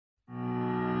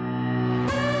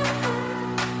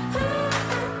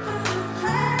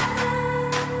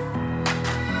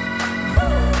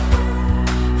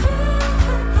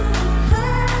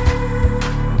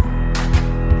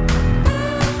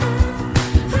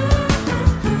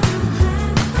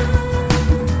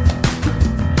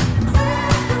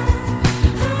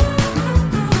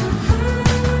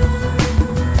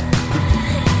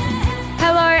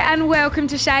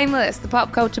to Shameless, the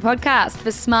pop culture podcast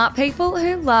for smart people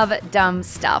who love dumb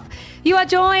stuff. You are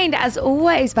joined, as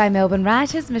always, by Melbourne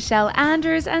writers Michelle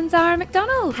Andrews and Zara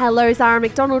McDonald. Hello, Zara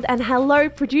McDonald, and hello,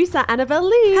 producer Annabelle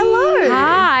Lee. Hello.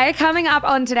 Hi. Coming up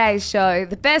on today's show,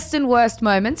 the best and worst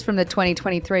moments from the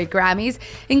 2023 Grammys,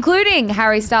 including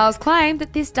Harry Styles' claim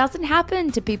that this doesn't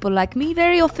happen to people like me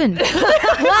very often.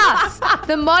 Plus,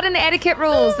 the modern etiquette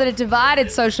rules that have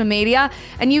divided social media,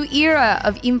 a new era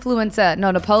of influencer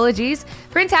non-apologies,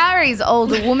 Prince Harry's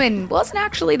older woman wasn't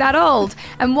actually that old,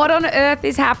 and what on earth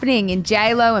is happening in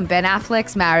J-Lo and Ben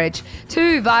Affleck's marriage.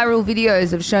 2 viral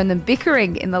videos have shown them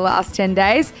bickering in the last 10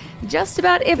 days. Just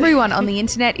about everyone on the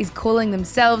internet is calling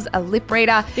themselves a lip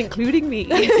reader. Including me.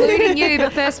 Including you.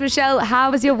 But first, Michelle,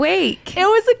 how was your week? It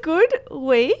was a good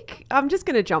week. I'm just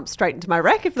going to jump straight into my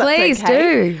rec if that's okay. Please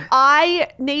do. I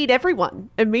need everyone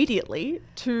immediately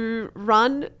to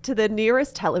run to the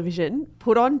nearest television,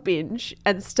 put on Binge,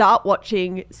 and start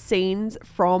watching Scenes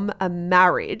from a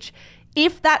Marriage.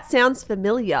 If that sounds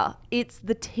familiar, it's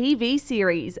the TV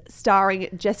series starring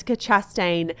Jessica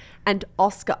Chastain and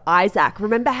Oscar Isaac.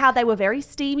 Remember how they were very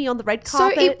steamy on the red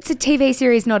carpet? So it's a TV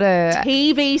series, not a...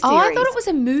 TV series. Oh, I thought it was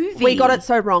a movie. We got it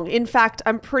so wrong. In fact,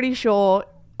 I'm pretty sure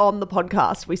on the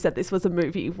podcast we said this was a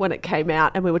movie when it came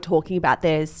out, and we were talking about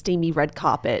their steamy red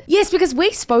carpet. Yes, because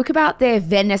we spoke about their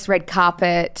Venice red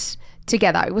carpet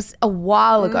together. It was a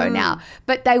while ago now,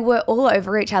 but they were all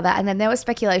over each other, and then there was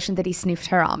speculation that he sniffed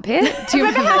her armpit. Do you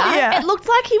remember that? Yeah. It looked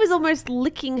like he was almost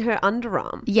licking her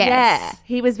underarm. Yes. Yeah.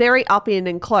 He was very up in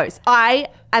and close. I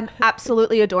am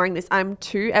absolutely adoring this. I'm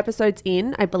 2 episodes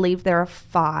in. I believe there are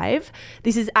 5.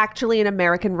 This is actually an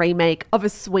American remake of a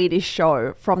Swedish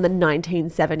show from the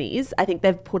 1970s. I think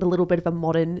they've put a little bit of a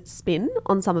modern spin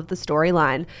on some of the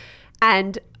storyline.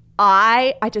 And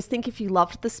I just think if you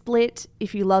loved The Split,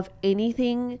 if you love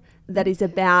anything that is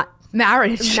about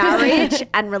Marriage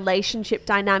and relationship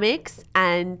dynamics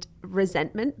and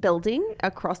resentment building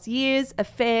across years,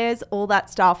 affairs, all that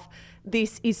stuff,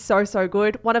 this is so, so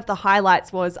good. One of the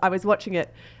highlights was I was watching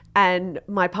it and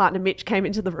my partner Mitch came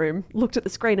into the room, looked at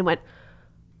the screen and went,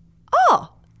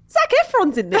 "Oh, Zac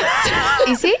Efron's in this."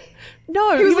 Is he?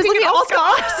 No, he was looking at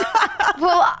Oscar.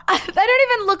 Well, they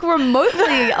don't even look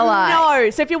remotely alike. No.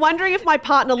 So if you're wondering if my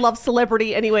partner loves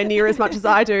celebrity anywhere near as much as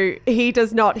I do, he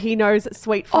does not. He knows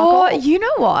sweet fuck all. Oh, you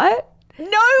know what?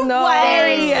 No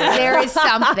way. There is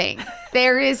something.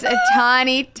 There is a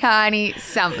tiny, tiny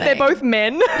something. They're both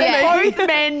men. Yeah. Both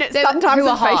men, sometimes who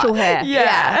are with facial hot. hair.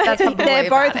 Yeah, that's probably They're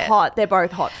both about it. hot. They're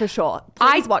both hot for sure.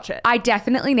 Please watch it. I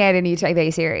definitely need a new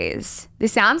TV series.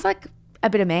 This sounds like a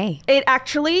bit of me. It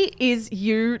actually is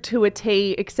you to a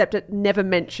T, except it never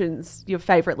mentions your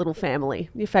favourite little family,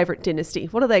 your favourite dynasty.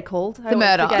 What are they called? The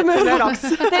Murdochs. The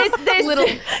Murdochs. There's Little.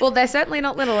 Well, they're certainly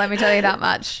not little, let me tell you that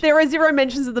much. There are 0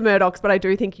 mentions of the Murdochs, but I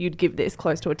do think you'd give this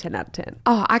close to a 10 out of 10.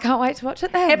 Oh, I can't wait to watch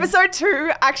it then. Episode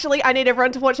 2, actually, I need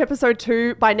everyone to watch episode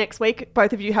 2 by next week.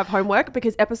 Both of you have homework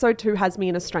because episode 2 has me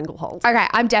in a stranglehold. Okay,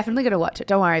 I'm definitely going to watch it.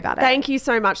 Don't worry about it. Thank you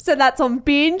so much. So that's on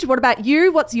Binge. What about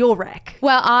you? What's your rec?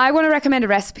 Well, I want to recommend a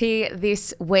recipe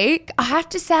this week. I have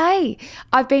to say,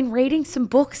 I've been reading some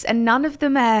books and none of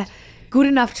them are good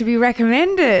enough to be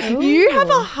recommended. Ooh. You have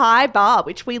a high bar,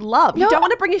 which we love. You No, don't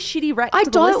want to bring a shitty rec I to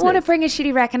the don't want to listeners. bring a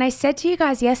shitty rec. And I said to you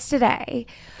guys yesterday,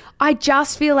 I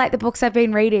just feel like the books I've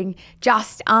been reading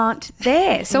just aren't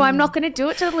there. So I'm not going to do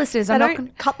it to the listeners. They I'm not don't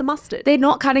going cut the mustard. They're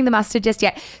not cutting the mustard just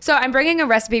yet. So I'm bringing a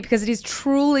recipe because it is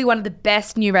truly one of the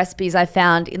best new recipes I've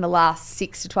found in the last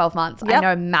 6 to 12 months. Yep. I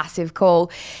know, massive call.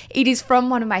 It is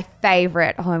from one of my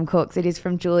favourite home cooks. It is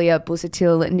from Julia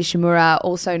Busatil Nishimura,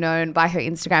 also known by her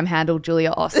Instagram handle,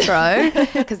 Julia Ostro,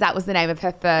 because that was the name of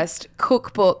her first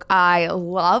cookbook I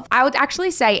love. I would actually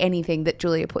say anything that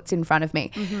Julia puts in front of me.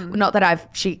 Not that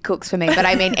she cooks for me, but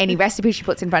I mean any recipe she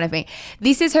puts in front of me.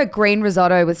 This is her green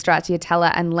risotto with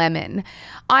stracciatella and lemon.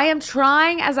 I am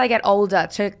trying as I get older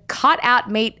to cut out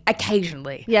meat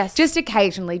occasionally. Yes. Just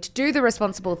occasionally, to do the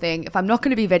responsible thing. If I'm not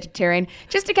going to be vegetarian,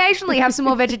 just occasionally have some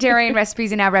more vegetarian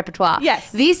recipes in our repertoire.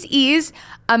 Yes. This is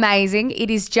amazing. It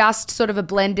is just sort of a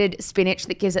blended spinach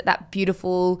that gives it that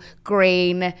beautiful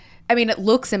green. I mean, it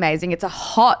looks amazing. It's a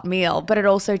hot meal, but it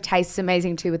also tastes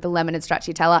amazing too with the lemon and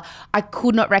stracciatella. I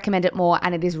could not recommend it more,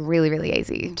 and it is really, really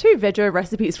easy. 2 veggie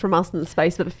recipes from us in the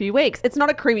space of a few weeks. It's not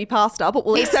a creamy pasta, but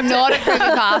we'll accept It's not a creamy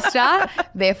pasta,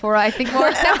 therefore I think more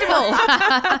acceptable.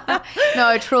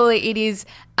 No, truly, it is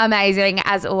amazing.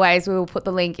 As always, we will put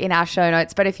the link in our show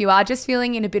notes. But if you are just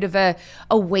feeling in a bit of a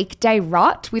weekday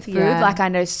rut with food, Yeah. like I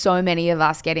know so many of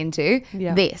us get into,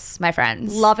 Yeah. this, my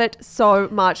friends. Love it so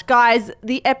much. Guys,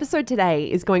 the episode episode today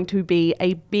is going to be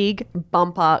a big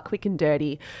bumper, quick and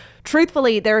dirty.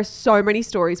 Truthfully, there are so many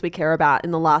stories we care about in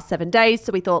the last 7 days,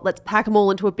 so we thought let's pack them all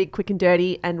into a big quick and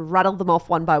dirty and rattle them off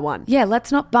one by one. Yeah,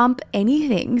 let's not bump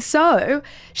anything. So,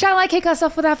 shall I kick us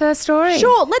off with our first story?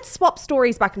 Sure, let's swap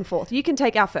stories back and forth. You can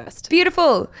take our first.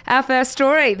 Beautiful. Our first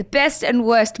story, the best and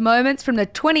worst moments from the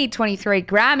 2023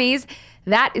 Grammys.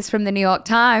 That is from the New York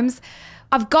Times.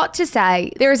 I've got to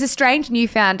say, there is a strange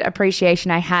newfound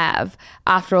appreciation I have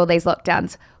after all these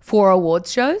lockdowns for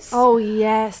awards shows. Oh,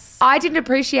 yes. I didn't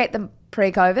appreciate them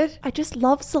pre-COVID. I just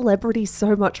love celebrities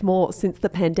so much more since the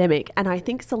pandemic, and I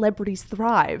think celebrities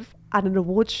thrive at an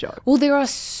awards show. Well, there are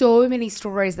so many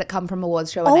stories that come from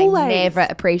awards show and Always. I never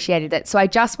appreciated it. So I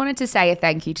just wanted to say a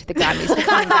thank you to the Grammys for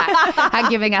coming back and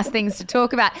giving us things to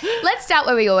talk about. Let's start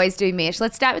where we always do, Mish.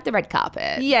 Let's start with the red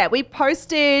carpet. Yeah, we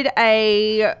posted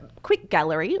a quick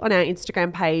gallery on our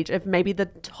Instagram page of maybe the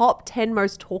top 10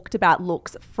 most talked about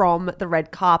looks from the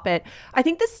red carpet. I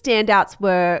think the standouts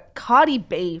were Cardi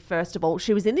B, first of all.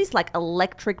 She was in this like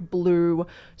electric blue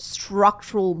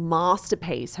structural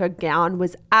masterpiece. Her gown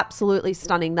was absolutely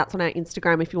stunning. That's on our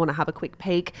Instagram if you want to have a quick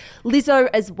peek. Lizzo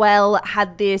as well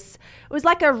had this, it was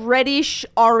like a reddish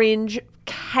orange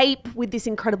cape with this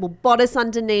incredible bodice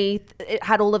underneath. It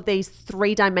had all of these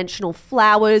three-dimensional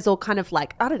flowers, or kind of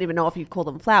like, I don't even know if you'd call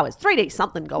them flowers, 3D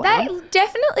something going They on.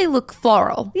 definitely look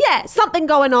floral. Yeah, something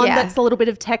going on Yeah. that's a little bit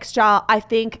of texture. I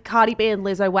think Cardi B and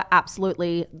Lizzo were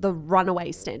absolutely the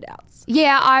runaway standouts.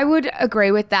 Yeah, I would agree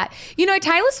with that. You know,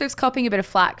 Taylor Swift's copping a bit of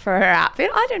flack for her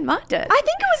outfit. I didn't mind it. I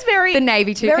think it was very... The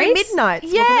navy two-piece. Very Midnights,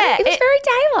 wasn't Yeah. It was very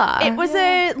Taylor. It was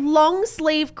a long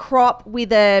sleeve crop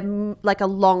with a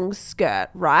long skirt,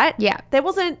 right? Yeah. There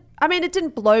wasn't, I mean, it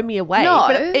didn't blow me away, No.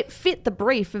 but it fit the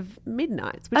brief of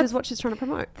Midnights, which is what she's trying to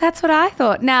promote. That's what I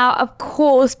thought. Now, of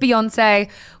course, Beyonce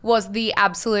was the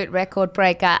absolute record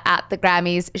breaker at the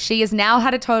Grammys. She has now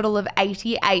had a total of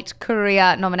 88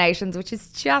 career nominations, which is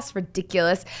just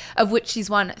ridiculous, of which she's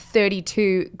won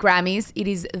 32 Grammys. It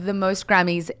is the most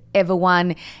Grammys ever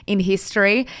won in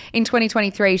history. In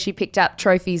 2023, she picked up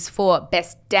trophies for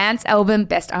Best Dance Album,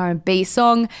 Best R&B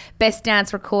Song, Best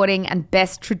Dance Recording, and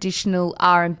Best Traditional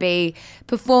R&B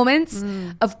Performance.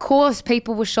 Of course,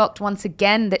 people were shocked once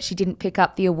again that she didn't pick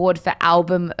up the award for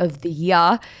Album of the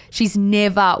Year. She's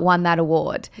never won that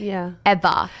award. Yeah.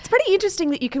 Ever. It's pretty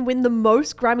interesting that you can win the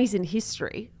most Grammys in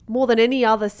history, more than any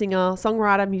other singer,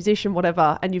 songwriter, musician,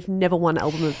 whatever, and you've never won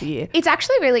Album of the Year. It's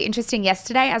actually really interesting.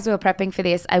 Yesterday, as we were prepping for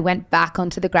this, I went back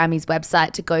onto the Grammys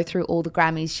website to go through all the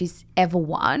Grammys she's ever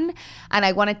won. And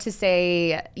I wanted to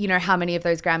see, you know, how many of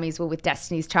those Grammys were with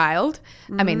Destiny's Child.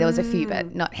 I mean, there was a few,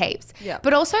 but not heaps. Yeah.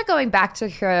 But also going back to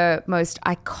her most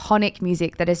iconic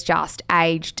music that has just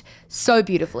aged so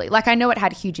beautifully. Like, I know it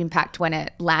had a huge impact when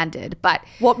it landed, but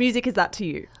What music is that to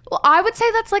you? well, I would say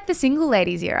that's like the Single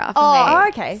Ladies era for me. Oh,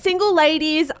 okay. Single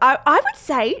Ladies, I would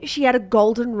say she had a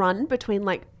golden run between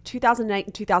like 2008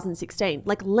 and 2016.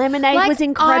 Like Lemonade Like, was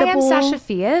incredible. I Am Sasha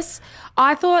Fierce.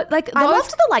 I thought like I those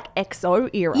loved the like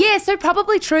EXO era. Yeah, so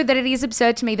probably true that it is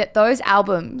absurd to me that those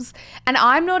albums, and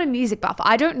I'm not a music buff.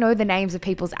 I don't know the names of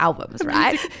people's albums,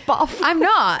 right? buff. I'm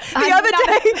not. The other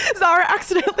day, Zara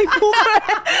accidentally pulled her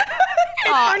hair.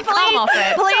 Oh, come off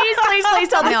it. Please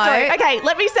tell the No. story. Okay,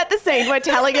 let me set the scene. We're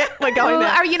telling it. We're going Well,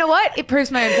 there. you know what? It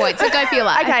proves my own point. So go for your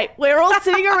life. Okay, we're all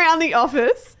sitting around the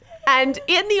office. And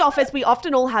in the office, we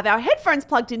often all have our headphones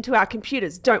plugged into our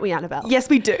computers, don't we, Annabelle? Yes,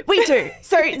 we do. We do.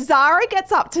 So Zara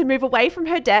gets up to move away from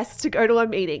her desk to go to a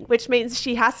meeting, which means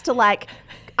she has to like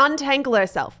untangle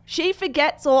herself. She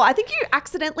forgets, or I think you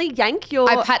accidentally yank your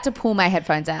I've had to pull my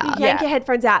headphones out. yank your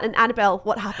headphones out. And Annabelle,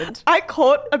 what happened? I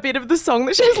caught a bit of the song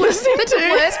that she was listening But the to.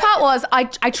 worst part was I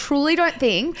truly don't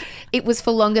think it was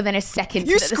for longer than a second.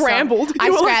 You that the song- scrambled. I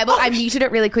You were like, scrambled. "Oh, I muted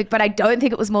it really quick, but I don't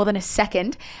think it was more than a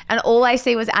second. And all I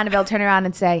see was Annabelle turn around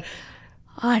and say,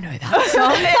 I know that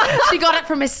song. She got it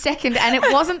from a second, and it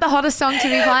wasn't the hottest song to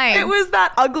be playing. It was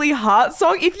that Ugly Heart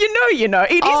song. If you know, you know.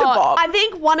 It is a bop. I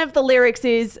think one of the lyrics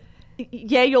is,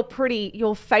 yeah, you're pretty.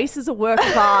 Your face is a work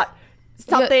of art.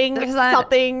 Something, there's that-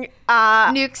 something.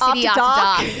 New York City after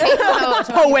dark. People know what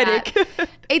I'm talking Poetic. about.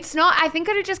 It's not. I think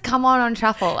it had just come on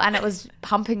shuffle and it was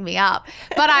pumping me up.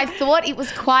 But I thought it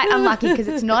was quite unlucky because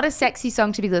it's not a sexy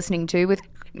song to be listening to. With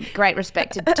great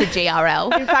respect to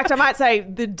GRL. In fact, I might say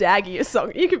the daggiest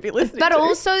song you could be listening But to.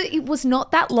 also, it was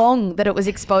not that long that it was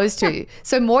exposed to.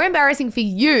 So more embarrassing for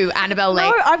you, Annabelle Lee,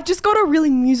 No, I've just got a really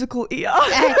musical ear.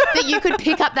 that you could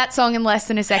pick up that song in less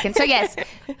than a second. So yes,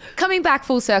 coming back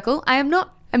full circle, I am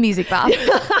not a music buff.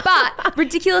 But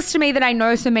ridiculous to me that I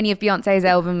know so many of Beyonce's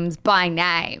albums by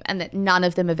name and that none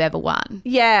of them have ever won.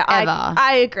 Yeah, Ever.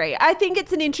 I agree. I think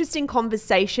it's an interesting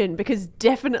conversation because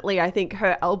definitely I think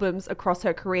her albums across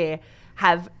her career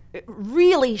have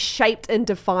really shaped and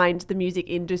defined the music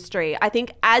industry. I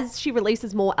think as she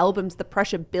releases more albums, the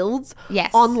pressure builds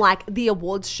on like the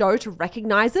awards show to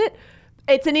recognize it.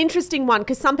 It's an interesting one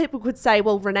because some people could say,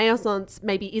 well, Renaissance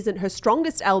maybe isn't her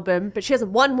strongest album, but she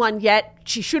hasn't won one yet.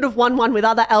 She should have won one with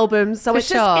other albums. So it's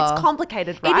just, it's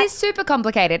complicated, right? It is super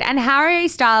complicated. And Harry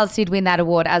Styles did win that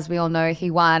award. As we all know, he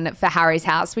won for Harry's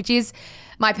House, which is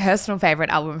my personal favourite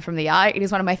album from the year. It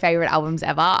is one of my favourite albums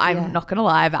ever. I'm not going to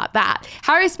lie about that.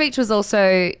 Harry's speech was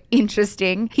also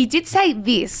interesting. He did say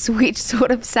this, which sort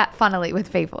of sat funnily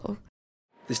with people.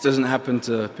 This doesn't happen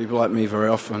to people like me very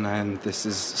often, and this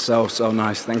is so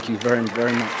nice. Thank you very,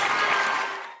 very much.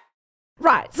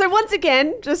 Right. So once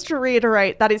again, just to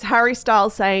reiterate, that is Harry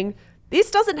Styles saying,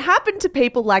 this doesn't happen to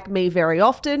people like me very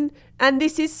often, and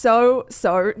this is so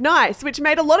nice, which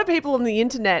made a lot of people on the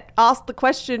internet ask the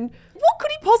question, what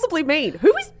could he possibly mean?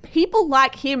 Who is people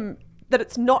like him that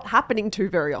it's not happening to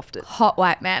very often? Hot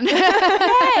white man.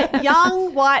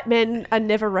 Young white men are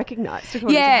never recognised,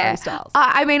 according to Harry Styles.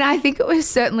 I mean, I think it was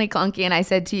certainly clunky, and I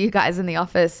said to you guys in the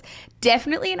office,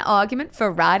 definitely an argument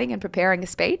for writing and preparing a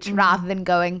speech rather than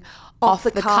going off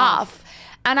the cuff.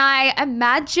 And I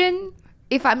imagine,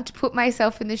 if I'm to put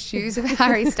myself in the shoes of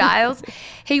Harry Styles,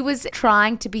 he was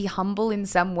trying to be humble in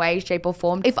some way, shape or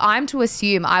form. If I'm to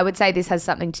assume, I would say this has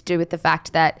something to do with the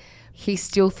fact that he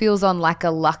still feels on like a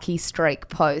lucky streak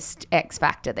post X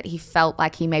Factor, that he felt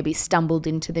like he maybe stumbled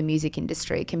into the music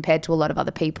industry compared to a lot of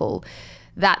other people.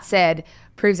 That said,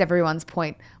 proves everyone's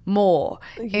point more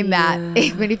in that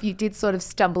even if you did sort of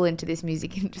stumble into this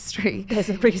music industry, there's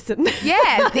a reason.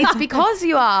 Yeah, it's because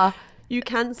you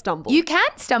can stumble. You can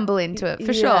stumble into it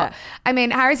for sure. I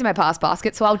mean, Harry's in my past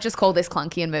basket, so I'll just call this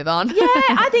clunky and move on. Yeah,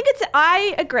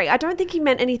 I agree. I don't think he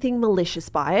meant anything malicious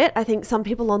by it. I think some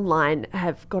people online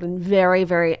have gotten very,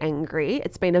 very angry.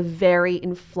 It's been a very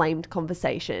inflamed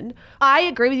conversation. I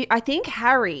agree with you. I think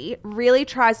Harry really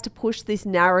tries to push this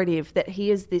narrative that he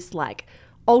is this like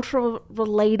ultra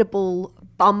relatable,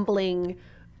 bumbling,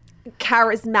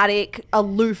 charismatic,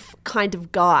 aloof kind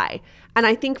of guy. And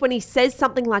I think when he says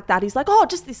something like that, he's like, oh,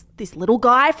 just this little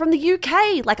guy from the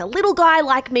UK, like a little guy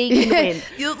like me can win.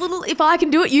 If I can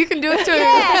do it, you can do it too.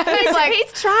 Yeah,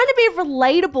 he's trying to be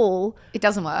relatable. It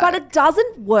doesn't work. But it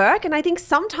doesn't work. And I think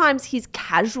sometimes his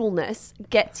casualness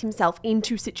gets himself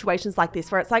into situations like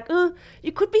this where it's like,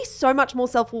 you could be so much more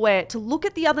self-aware to look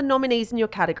at the other nominees in your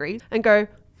category and go,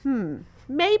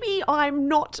 maybe I'm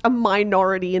not a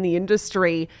minority in the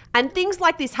industry. And things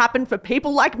like this happen for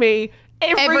people like me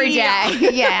every day.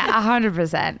 Yeah,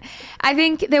 100%. I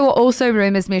think there were also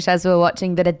rumours, Mish, as we were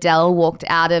watching, that Adele walked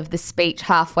out of the speech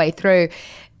halfway through.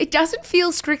 It doesn't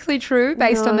feel strictly true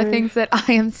based on the things that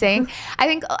I am seeing. I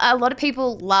think a lot of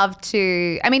people love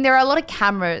to, I mean, there are a lot of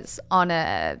cameras on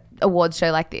a awards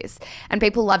show like this, and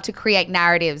people love to create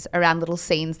narratives around little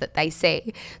scenes that they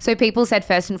see. So people said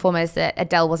first and foremost that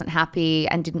Adele wasn't happy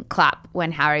and didn't clap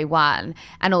when Harry won,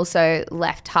 and also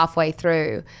left halfway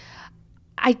through.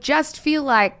 I just feel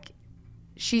like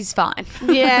she's fine.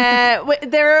 Yeah,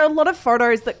 there are a lot of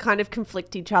photos that kind of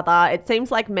conflict each other. It seems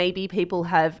like maybe people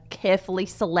have carefully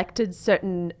selected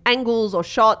certain angles or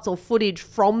shots or footage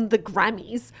from the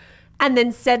Grammys and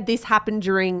then said this happened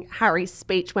during Harry's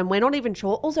speech when we're not even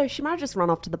sure. Also, she might have just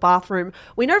run off to the bathroom.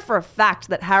 We know for a fact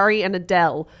that Harry and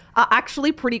Adele are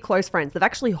actually pretty close friends. They've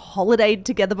actually holidayed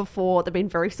together before. They've been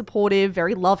very supportive,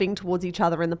 very loving towards each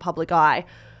other in the public eye.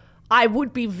 I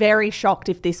would be very shocked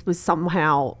if this was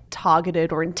somehow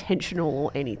targeted or intentional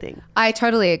or anything. I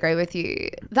totally agree with you.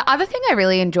 The other thing I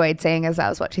really enjoyed seeing as I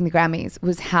was watching the Grammys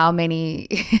was how many...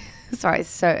 Sorry,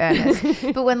 so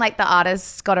earnest. But when like the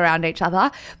artists got around each other.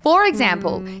 For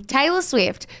example, Taylor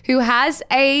Swift, who has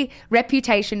a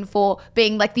reputation for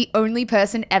being like the only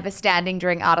person ever standing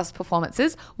during artist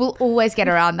performances, will always get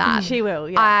around that. She will,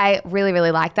 yeah. I really,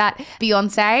 really like that.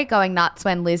 Beyonce going nuts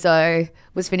when Lizzo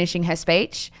was finishing her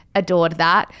speech. Adored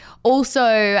that. Also,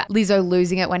 Lizzo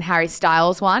losing it when Harry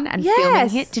Styles won and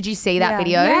filming it. Did you see that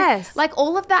video? Yes. Like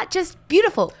all of that, just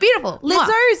beautiful, beautiful.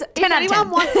 Lizzo's, 10 out of 10.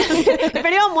 If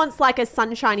anyone wants like a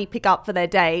sunshiny pickup for their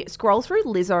day, scroll through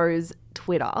Lizzo's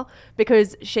Twitter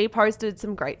because she posted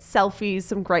some great selfies,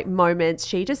 some great moments.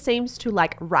 She just seems to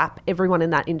like wrap everyone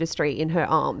in that industry in her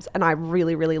arms, and I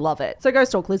really, really love it. So go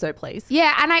stalk Lizzo, please.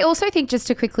 Yeah, and I also think, just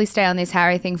to quickly stay on this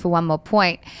Harry thing for one more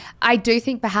point, I do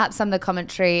think perhaps some of the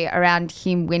commentary around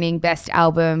him winning Best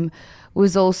Album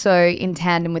was also in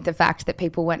tandem with the fact that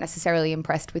people weren't necessarily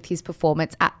impressed with his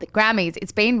performance at the Grammys.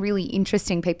 It's been really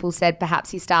interesting. People said perhaps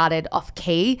he started off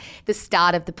key. The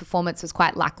start of the performance was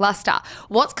quite lackluster.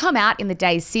 What's come out in the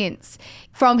days since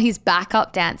from his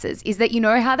backup dancers is that, you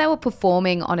know how they were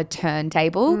performing on a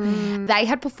turntable? They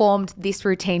had performed this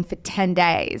routine for 10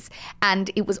 days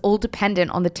and it was all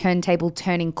dependent on the turntable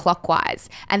turning clockwise.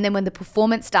 And then when the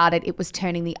performance started, it was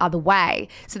turning the other way.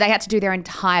 So they had to do their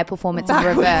entire performance in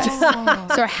reverse.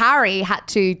 So Harry had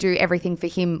to do everything for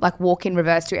him, like walk in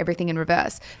reverse, do everything in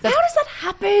reverse. How does that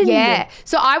happen? Yeah.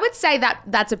 So I would say that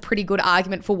that's a pretty good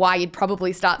argument for why you'd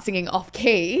probably start singing off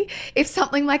key if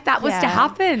something like that was to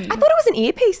happen. I thought it was an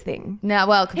earpiece thing. No,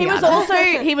 well, it could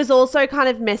be He was also kind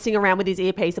of messing around with his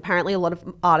earpiece. Apparently a lot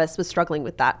of artists were struggling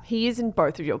with that. He is in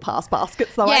both of your past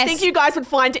baskets though. Yes. I think you guys would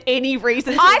find any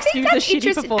reason to I excuse think that's a shitty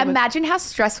interesting. performance. Imagine how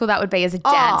stressful that would be as a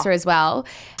dancer as well,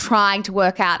 trying to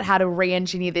work out how to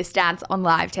re-engineer this dance on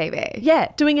live TV.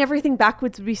 Yeah, doing everything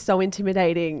backwards would be so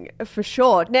intimidating for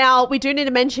sure. Now, we do need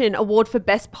to mention award for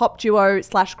best pop duo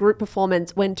 / group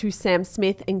performance went to Sam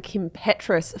Smith and Kim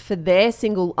Petras for their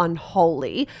single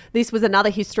Unholy. This was another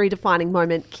history-defining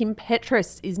moment. Kim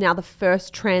Petras is now the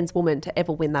first trans woman to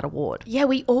ever win that award. Yeah,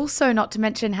 we also, not to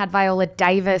mention, had Viola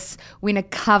Davis win a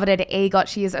coveted EGOT.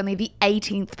 She is only the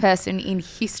 18th person in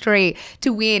history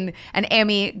to win an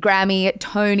Emmy, Grammy,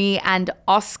 Tony, and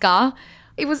Oscar.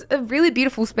 It was a really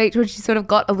beautiful speech when she sort of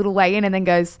got a little way in and then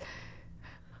goes,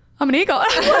 I'm an EGOT.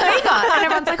 I'm an EGOT. And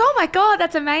everyone's like, oh my God,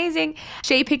 that's amazing.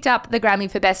 She picked up the Grammy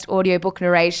for Best Audiobook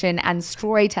Narration and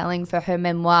Storytelling for her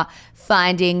memoir,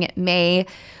 Finding Me.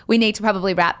 We need to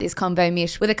probably wrap this convo,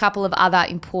 Mish, with a couple of other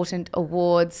important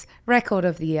awards. Record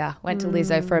of the Year went to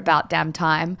Lizzo for About Damn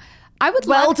Time. I would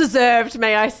Well deserved,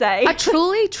 may I say. a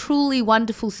truly, truly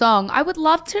wonderful song. I would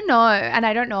love to know, and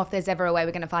I don't know if there's ever a way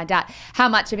we're going to find out, how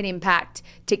much of an impact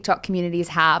TikTok communities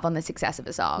have on the success of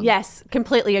a song. Yes,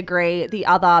 completely agree. The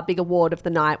other big award of the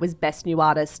night was Best New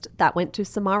Artist. That went to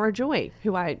Samara Joy,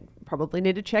 who I probably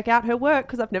need to check out her work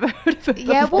because I've never heard of it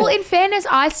Yeah, before. well, in fairness,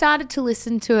 I started to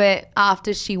listen to it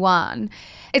after she won.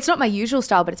 It's not my usual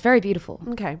style, but it's very beautiful.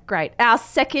 Okay, great. Our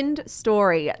second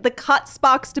story. The Cut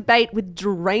sparks debate with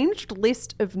deranged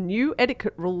list of new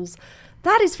etiquette rules.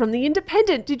 That is from The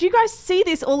Independent. Did you guys see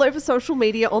this all over social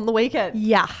media on the weekend?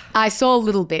 Yeah. I saw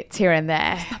little bits here and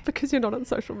there. Because you're not on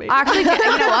social media. I actually did,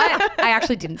 you know what? I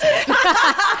actually didn't see it.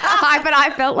 But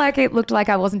I felt like it looked like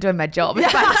I wasn't doing my job. If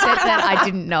I said that, I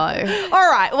didn't know.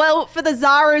 All right. Well, for the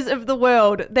Zaras of the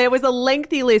world, there was a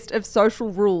lengthy list of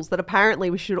social rules that apparently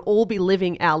we should all be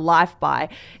living our life by.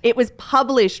 It was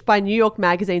published by New York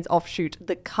Magazine's offshoot,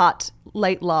 The Cut,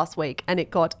 late last week, and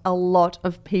it got a lot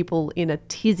of people in a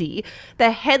tizzy.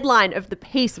 The headline of the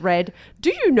piece read,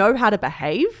 "Do you know how to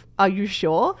behave? Are you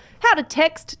sure? How to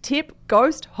text, tip,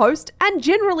 ghost, host, and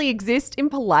generally exist in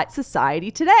polite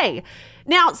society today."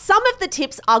 Now, some of the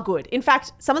tips are good. In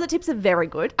fact, some of the tips are very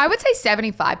good. I would say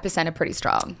 75% are pretty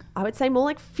strong. I would say more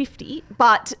like 50,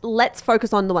 but let's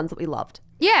focus on the ones that we loved.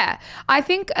 Yeah, I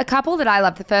think a couple that I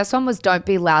love. The first one was don't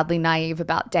be loudly naive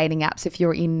about dating apps if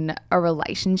you're in a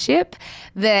relationship.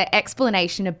 The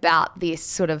explanation about this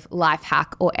sort of life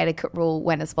hack or etiquette rule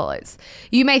went as follows.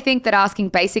 You may think that asking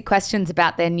basic questions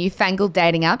about their newfangled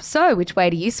dating app, so which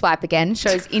way do you swipe again,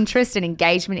 shows interest and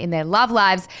engagement in their love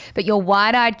lives, but your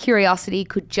wide-eyed curiosity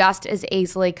could just as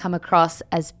easily come across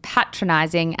as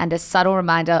patronizing and a subtle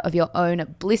reminder of your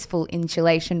own blissful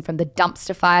insulation from the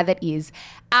dumpster fire that is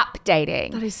app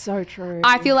dating. That is so true.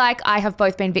 I feel like I have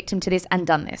both been victim to this and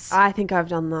done this. I think I've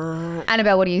done that.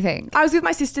 Annabelle, what do you think? I was with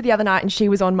my sister the other night and she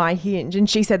was on my Hinge and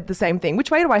she said the same thing. Which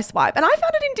way do I swipe? And I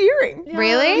found it endearing.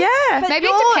 Really? Yeah. But Maybe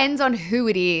you're- it depends on who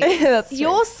it is. That's true.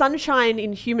 Your sunshine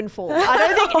in human form. I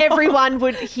don't think everyone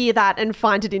would hear that and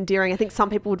find it endearing. I think some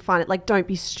people would find it like, don't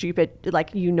be stupid,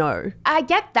 like, you know. I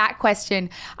get that question.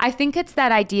 I think it's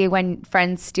that idea when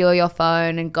friends steal your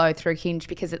phone and go through Hinge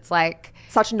because it's like,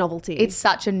 Such a novelty. it's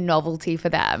such a novelty for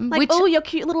them. like, oh, your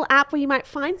cute little app where you might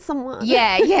find someone.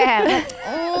 Yeah. Like,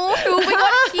 oh, who have we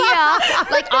got here?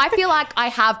 Like, I feel like I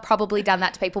have probably done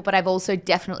that to people, but I've also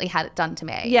definitely had it done to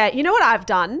me. Yeah, you know what I've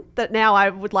done that now I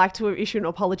would like to issue an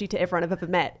apology to everyone I've ever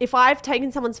met. If I've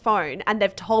taken someone's phone and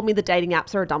they've told me the dating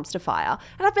apps are a dumpster fire,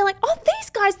 and I've been like, oh, these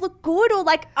guys look good, or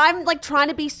like I'm like trying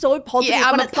to be so positive Yeah,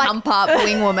 I'm when a it's like, pump up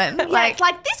wing woman. yeah, it's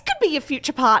like this could be your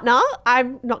future partner.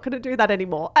 I'm not going to do that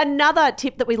anymore. Another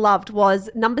tip that we loved was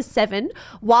number 7.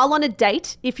 While on a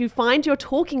date, if you find you're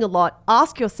talking a lot,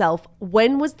 ask yourself,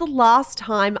 when was the last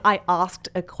time I asked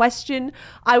a question?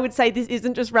 I would say this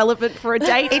isn't just relevant for a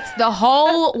date. It's the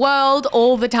whole world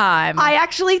all the time. I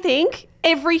actually think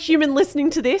every human listening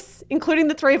to this, including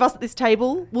the 3 of us at this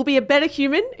table, will be a better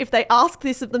human if they ask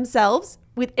this of themselves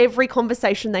with every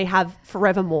conversation they have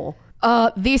forevermore.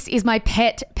 This is my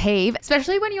pet peeve,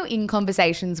 especially when you're in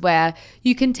conversations where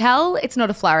you can tell it's not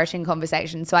a flourishing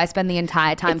conversation. So I spend the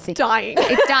entire time dying.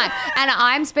 It's dying. And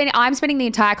I'm spending the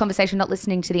entire conversation not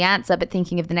listening to the answer, but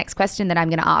thinking of the next question that I'm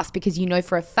going to ask, because you know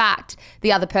for a fact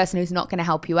the other person is not going to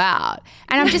help you out.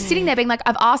 And I'm just sitting there being like,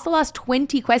 I've asked the last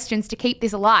 20 questions to keep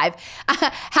this alive.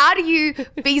 How do you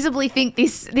feasibly think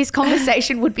this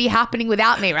conversation would be happening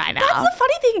without me right now? That's the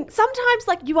funny thing. Sometimes,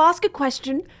 like, you ask a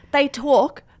question, they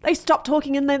talk, they stop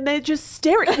talking, and then they just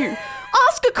stare at you.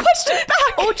 Ask a question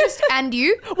back. Or just, and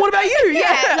you? What about you?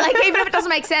 Yeah, like even if it doesn't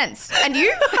make sense. And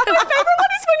you? My favorite one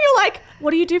is when you're like, what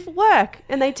do you do for work?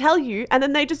 And they tell you, and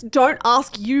then they just don't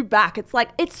ask you back. It's like,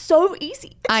 it's so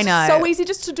easy. I know. So easy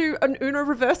just to do an Uno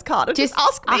reverse card and just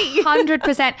ask me.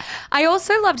 100%. I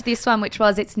also loved this one, which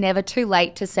was, it's never too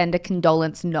late to send a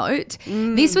condolence note.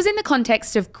 This was in the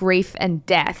context of grief and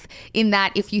death, in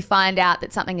that if you find out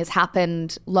that something has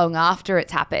happened long after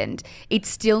it's happened, it's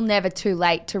still never too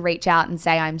late to reach out and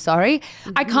say, I'm sorry.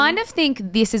 I kind of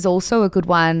think this is also a good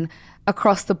one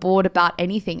across the board about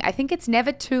anything. I think it's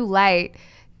never too late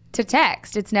to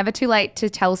text. It's never too late to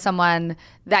tell someone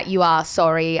that you are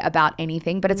sorry about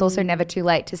anything, but it's also never too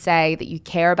late to say that you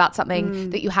care about something,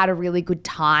 that you had a really good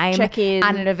time Check in.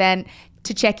 at an event.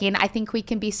 To check in. I think we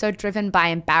can be so driven by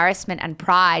embarrassment and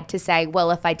pride to say,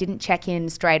 well, if I didn't check in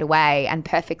straight away and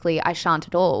perfectly, I shan't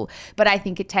at all. But I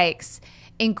think it takes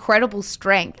incredible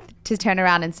strength to turn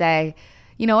around and say,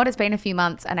 you know what, it's been a few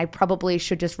months and I probably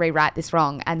should just rewrite this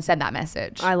wrong and send that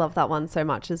message. I love that one so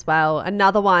much as well.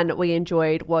 Another one we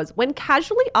enjoyed was, when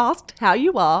casually asked how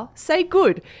you are, say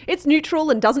good. It's neutral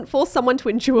and doesn't force someone to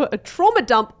endure a trauma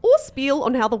dump or spiel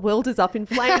on how the world is up in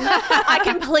flames. I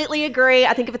completely agree.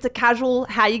 I think if it's a casual,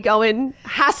 how you going,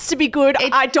 has to be good.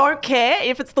 I don't care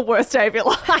if it's the worst day of your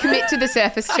life. Commit to the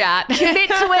surface chat. Commit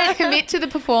to it. Commit to the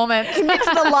performance. Commit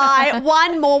to the lie.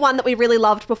 One more one that we really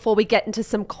loved before we get into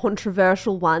some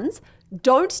controversial ones.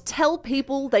 Don't tell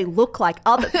people they look like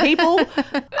other people.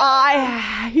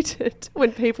 I hate it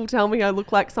when people tell me I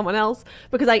look like someone else,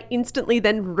 because I instantly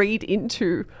then read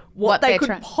into what they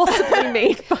could possibly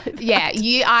mean by that.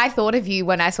 Yeah, I thought of you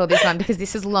when I saw this one, because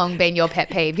this has long been your pet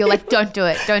peeve. You're like, don't do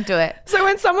it. Don't do it. So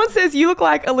when someone says you look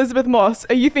like Elizabeth Moss,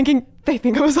 are you thinking they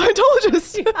think I'm a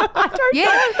Scientologist? I don't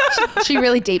know. Yeah, she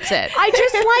really deeps it. I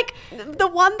just like the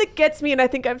one that gets me, and I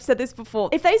think I've said this before.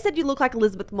 If they said you look like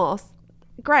Elizabeth Moss,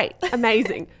 great,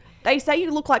 amazing. They say you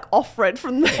look like Offred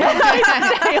from the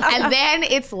And then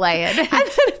it's layered. And then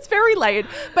it's very layered.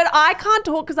 But I can't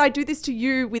talk because I do this to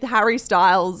you with Harry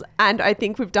Styles, and I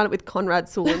think we've done it with Conrad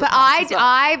Sewell. But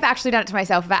I've actually done it to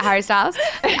myself about Harry Styles.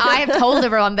 I have told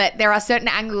everyone that there are certain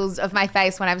angles of my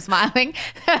face when I'm smiling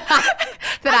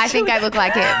that I think I look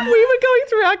like him. We were going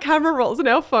through our camera rolls and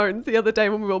our phones the other day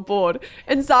when we were bored,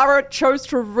 and Zara chose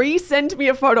to resend me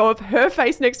a photo of her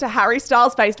face next to Harry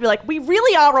Styles' face to be like, we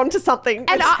really are onto something.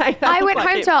 And I went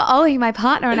home to Ollie, my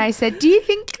partner, and I said, do you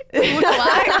think you look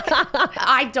like?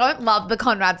 I don't love the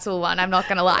Conrad Sewell one, I'm not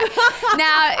going to lie.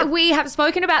 Now, we have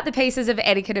spoken about the pieces of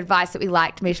etiquette advice that we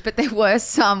liked, Mish, but there were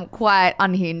some quite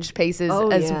unhinged pieces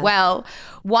as well.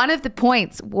 One of the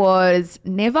points was,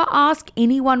 never ask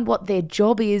anyone what their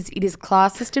job is. It is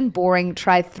classist and boring.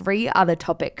 Try 3 other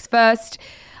topics first.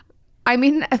 I'm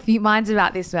in a few minds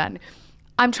about this one.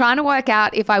 I'm trying to work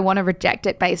out if I want to reject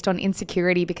it based on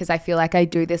insecurity because I feel like I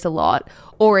do this a lot,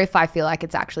 or if I feel like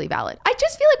it's actually valid. I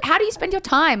just feel like, how do you spend your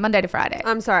time Monday to Friday?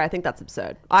 I'm sorry, I think that's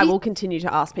absurd. I will continue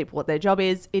to ask people what their job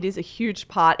is. It is a huge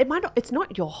part. It's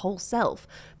not your whole self,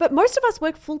 but most of us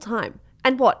work full time.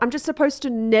 And what? I'm just supposed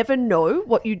to never know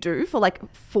what you do for like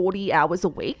 40 hours a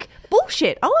week?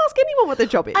 Bullshit. I'll ask anyone what their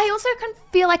job is. I also can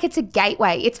feel like it's a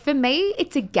gateway. For me,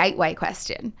 it's a gateway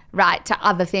question, right, to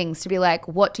other things, to be like,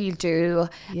 what do you do?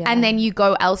 Yeah. And then you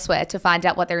go elsewhere to find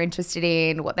out what they're interested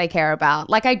in, what they care about.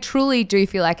 Like, I truly do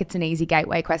feel like it's an easy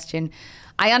gateway question.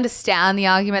 I understand the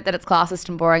argument that it's classist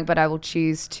and boring, but I will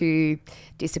choose to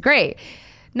disagree.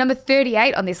 Number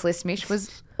 38 on this list, Mish,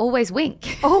 was always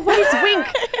wink. Always wink.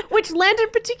 which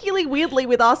landed particularly weirdly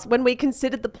with us when we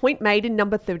considered the point made in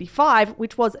number 35,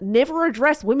 which was never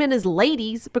address women as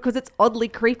ladies because it's oddly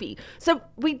creepy. So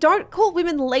we don't call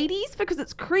women ladies because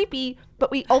it's creepy,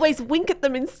 but we always wink at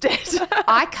them instead.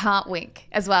 I can't wink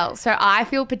as well. So I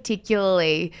feel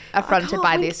particularly affronted can't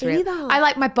by wink this. Really. either. I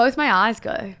like both my eyes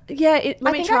go. Yeah, let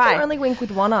I me think try. I can only wink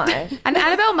with one eye. And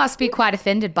Annabelle must be quite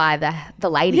offended by the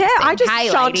ladies. Yeah, thing. I just hey,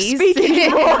 shan't ladies. speak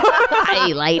anymore.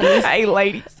 Hey, ladies. Hey,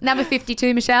 ladies. Number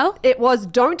 52, Michelle. It was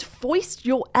don't foist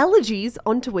your allergies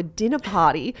onto a dinner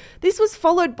party. This was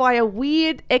followed by a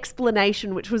weird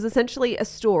explanation, which was essentially a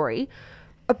story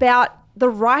about the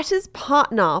writer's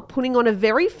partner putting on a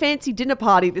very fancy dinner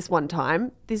party this one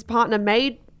time. This partner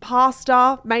made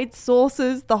pasta, made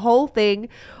sauces, the whole thing,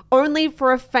 only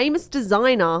for a famous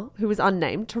designer who was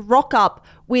unnamed to rock up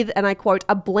with, and I quote,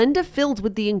 a blender filled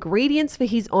with the ingredients for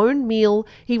his own meal.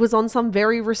 He was on some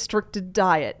very restricted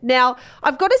diet. Now,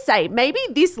 I've got to say, maybe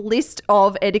this list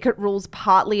of etiquette rules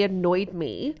partly annoyed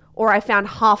me, or I found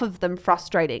half of them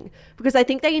frustrating, because I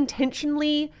think they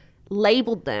intentionally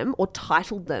labeled them or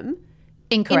titled them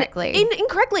Incorrectly.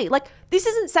 incorrectly. Like, this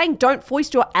isn't saying don't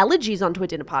foist your allergies onto a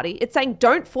dinner party. It's saying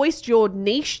don't foist your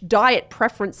niche diet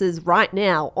preferences right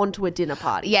now onto a dinner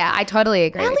party. Yeah, I totally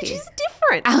agree with you. Allergies are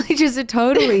different. Allergies are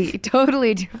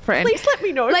totally different. Please let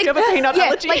me know if you have a peanut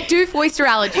allergy. Like, do foist your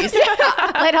allergies.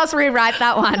 Let us rewrite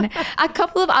that one. A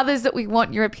couple of others that we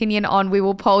want your opinion on, we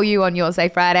will poll you on Your Say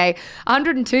Friday.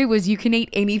 102 was you can eat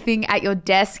anything at your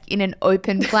desk in an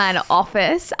open plan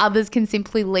office. Others can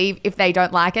simply leave if they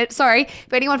don't like it. Sorry,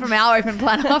 if anyone from our open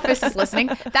plan office is listening,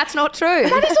 that's not true.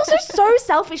 That is also so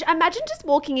selfish. Imagine just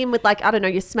walking in with, like, I don't know,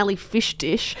 your smelly fish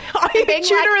dish. I eat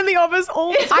tuna in the office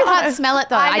all the time. I can't smell it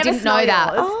though. I never didn't smell know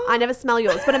that. yours. I never smell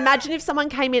yours. But imagine if someone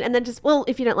came in and then just, well,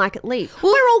 if you don't like it, leave. We're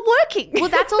all working. Well,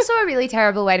 that's also a really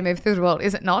terrible way to move through the world,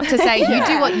 is it not? To say you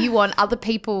do what you want, other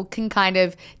people can kind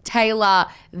of tailor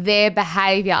their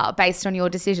behavior based on your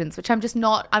decisions, which I'm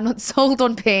not sold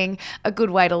on being a good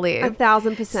way to live.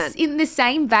 1,000%. In the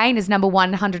same vein as number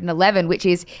 111, which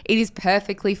is it is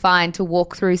perfectly fine to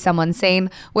walk through someone's scene,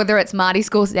 whether it's Marty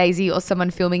Scorsese or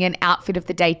someone filming an outfit of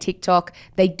the day TikTok,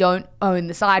 they don't own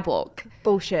the sidewalk.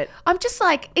 Bullshit. I'm just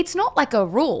like, it's not like a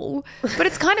rule, but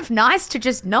it's kind of nice to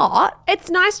just not. It's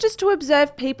nice just to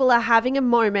observe people are having a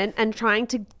moment and trying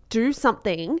to do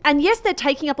something. And yes, they're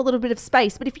taking up a little bit of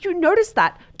space, but if you notice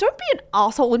that, don't be an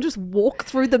asshole and just walk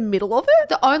through the middle of it.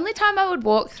 The only time I would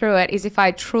walk through it is if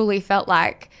I truly felt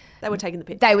like They were taking the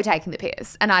piss. they were taking the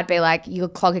piss. And I'd be like, you're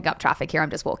clogging up traffic here.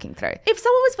 I'm just walking through. If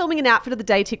someone was filming an outfit of the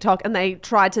day TikTok and they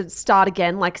tried to start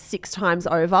again like 6 times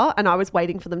over and I was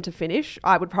waiting for them to finish,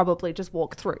 I would probably just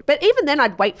walk through. But even then,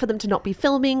 I'd wait for them to not be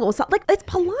filming or something. Like, it's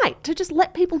polite to just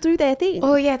let people do their thing.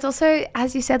 Oh, yeah. It's also,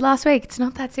 as you said last week, it's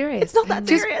not that serious. It's not that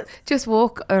serious. Just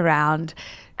walk around.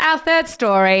 Our third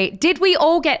story, did we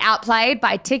all get outplayed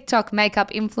by TikTok makeup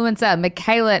influencer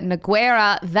Michaela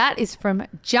Nogueira? That is from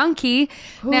Junkie.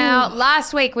 Now,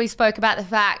 last week we spoke about the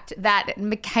fact that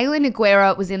Michaela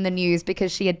Nogueira was in the news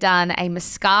because she had done a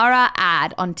mascara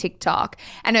ad on TikTok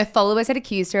and her followers had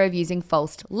accused her of using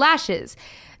false lashes.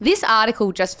 This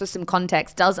article, just for some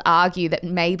context, does argue that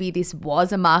maybe this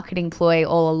was a marketing ploy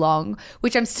all along,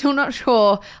 which I'm still not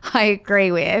sure I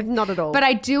agree with. Not at all. But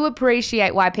I do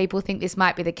appreciate why people think this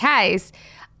might be the case.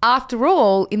 After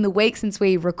all, in the week since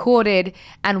we recorded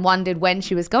and wondered when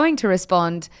she was going to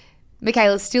respond,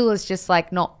 Michaela still has just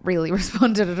like not really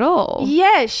responded at all.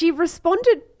 Yeah, she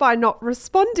responded by not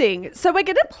responding. So we're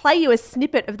going to play you a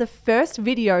snippet of the first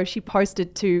video she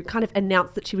posted to kind of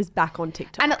announce that she was back on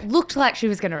TikTok. And it looked like she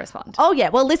was going to respond. Oh yeah,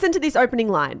 well, listen to this opening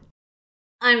line.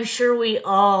 I'm sure we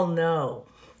all know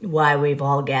why we've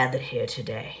all gathered here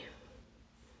today.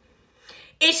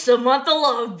 It's the month of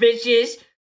love, bitches.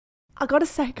 I gotta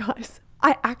say, guys,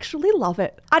 I actually love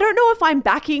it. I don't know if I'm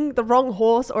backing the wrong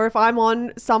horse or if I'm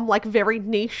on some like very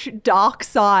niche dark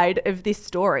side of this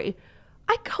story.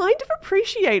 I kind of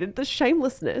appreciated the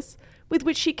shamelessness with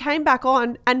which she came back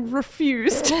on and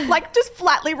refused, like just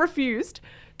flatly refused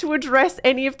to address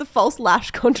any of the false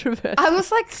lash controversy. I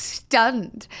was like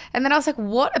stunned. And then I was like,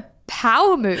 what a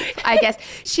power move, I guess.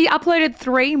 She uploaded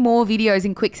 3 more videos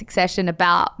in quick succession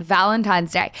about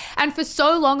Valentine's Day. And for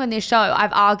so long on this show,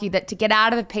 I've argued that to get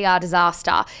out of a PR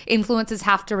disaster, influencers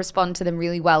have to respond to them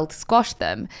really well to squash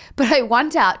them. But I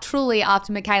won out truly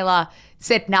after Michaela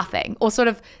said nothing or sort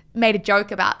of made a joke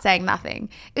about saying nothing.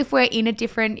 If we're in a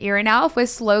different era now, if we're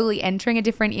slowly entering a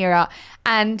different era,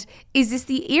 and is this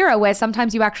the era where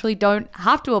sometimes you actually don't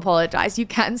have to apologize? You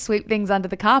can sweep things under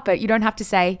the carpet. You don't have to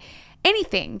say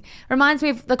anything. Reminds me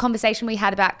of the conversation we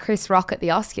had about Chris Rock at the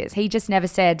Oscars. He just never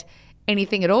said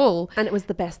anything at all. And it was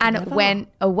the best thing And ever. it went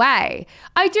away.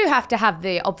 I do have to have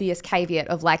the obvious caveat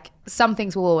of like some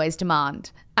things will always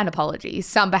demand an apology.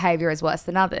 Some behavior is worse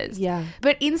than others. Yeah.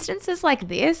 But instances like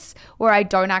this where I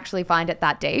don't actually find it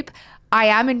that deep, I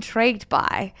am intrigued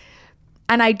by.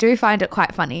 And I do find it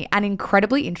quite funny and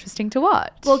incredibly interesting to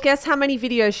watch. Well, guess how many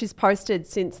videos she's posted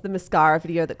since the mascara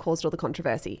video that caused all the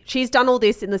controversy? She's done all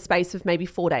this in the space of maybe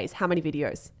 4 days. How many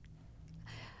videos?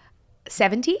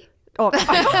 70? Oh, I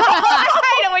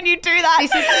hate it when you do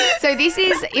that. This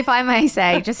is, if I may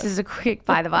say, just as a quick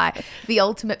by the by, the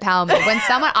ultimate power move. When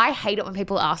someone, I hate it when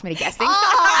people ask me to guess things.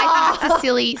 I think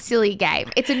it's a silly game.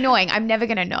 It's annoying. I'm never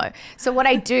going to know. So what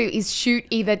I do is shoot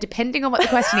either, depending on what the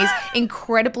question is,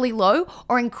 incredibly low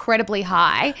or incredibly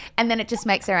high, and then it just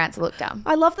makes their answer look dumb.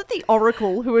 I love that the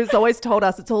Oracle, who has always told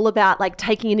us it's all about like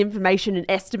taking in information and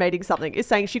estimating something, is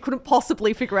saying she couldn't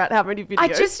possibly figure out how many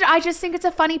videos. I just think it's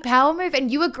a funny power move, and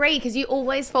you agree because you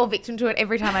always fall victim to it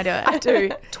every time I do it. I do.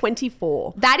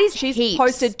 24. That is She's heaps.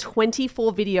 posted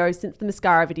 24 videos since the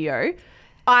mascara video.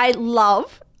 I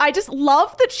just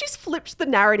love that she's flipped the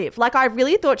narrative. Like, I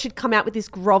really thought she'd come out with this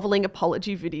groveling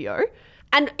apology video.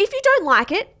 And if you don't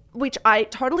like it, which I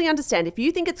totally understand, if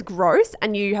you think it's gross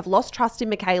and you have lost trust in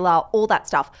Michaela, all that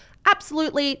stuff,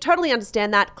 absolutely, totally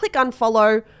understand that. Click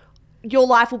unfollow. Your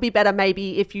life will be better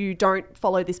maybe if you don't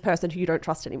follow this person who you don't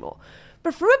trust anymore.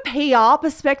 But from a PR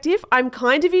perspective, I'm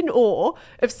kind of in awe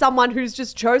of someone who's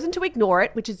just chosen to ignore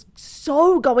it, which is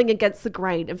so going against the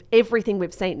grain of everything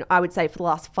we've seen, I would say, for the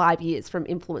last 5 years from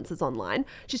influencers online.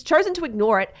 She's chosen to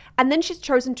ignore it, and then she's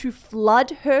chosen to flood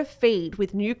her feed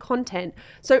with new content.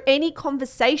 So any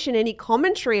conversation, any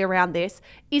commentary around this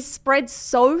is spread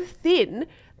so thin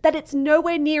that it's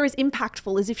nowhere near as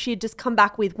impactful as if she had just come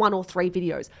back with 1 or 3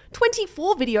 videos.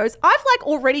 24 videos, I've like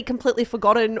already completely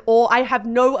forgotten, or I have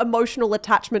no emotional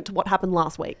attachment to what happened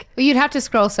last week. Well, you'd have to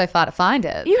scroll so far to find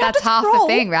it. Have That's to half scroll.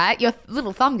 the thing, right? Your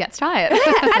little thumb gets tired.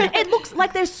 And it looks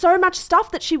like there's so much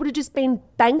stuff that she would have just been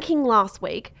banking last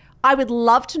week. I would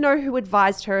love to know who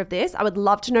advised her of this. I would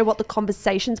love to know what the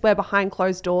conversations were behind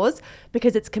closed doors,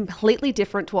 because it's completely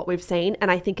different to what we've seen.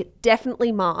 And I think it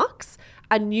definitely marks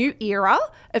a new era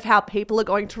of how people are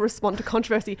going to respond to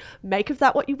controversy. Make of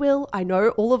that what you will. I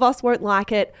know all of us won't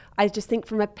like it. I just think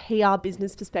from a PR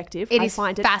business perspective, I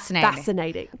find it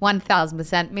fascinating.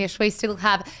 1000%. Mish, we still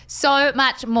have so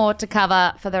much more to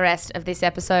cover for the rest of this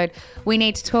episode. We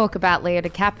need to talk about Leo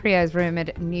DiCaprio's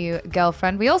rumoured new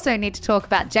girlfriend. We also need to talk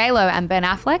about J-Lo and Ben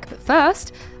Affleck. But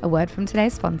first, a word from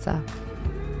today's sponsor.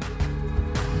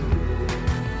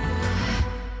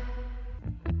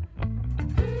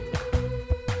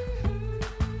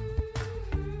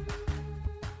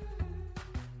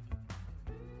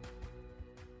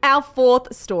 Our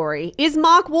fourth story is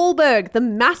Mark Wahlberg, the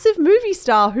massive movie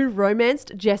star who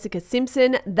romanced Jessica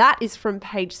Simpson. That is from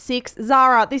page 6.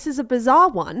 Zara, this is a bizarre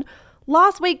one.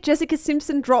 Last week, Jessica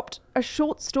Simpson dropped a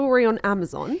short story on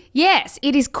Amazon. Yes,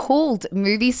 it is called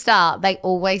Movie Star. They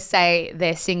always say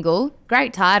they're single.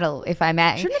 Great title, if I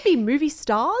may. Shouldn't it be movie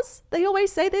stars? They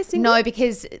always say they're single. No,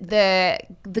 because the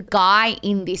guy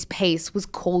in this piece was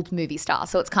called Movie Star,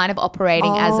 so it's kind of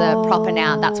operating as a proper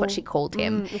noun. That's what she called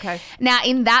him. Okay. Now,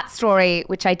 in that story,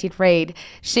 which I did read,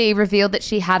 she revealed that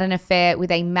she had an affair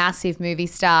with a massive movie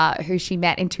star who she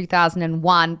met in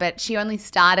 2001, but she only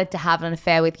started to have an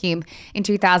affair with him in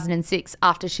 2006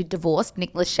 after she divorced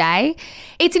Nick Lachey.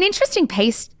 It's an interesting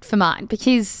piece for mine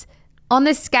because on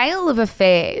the scale of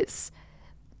affairs,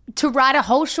 to write a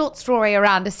whole short story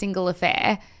around a single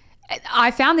affair,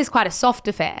 I found this quite a soft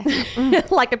affair.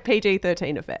 Like a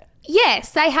PG-13 affair.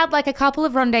 Yes, they had like a couple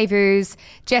of rendezvous.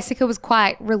 Jessica was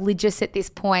quite religious at this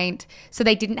point, so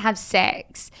they didn't have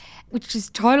sex, which is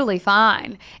totally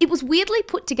fine. It was weirdly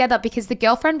put together because the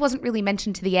girlfriend wasn't really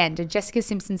mentioned to the end, and Jessica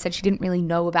Simpson said she didn't really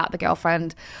know about the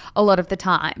girlfriend a lot of the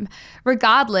time.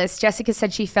 Regardless, Jessica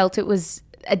said she felt it was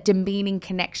a demeaning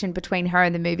connection between her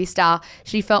and the movie star.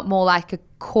 She felt more like a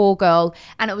call girl,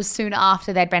 and it was soon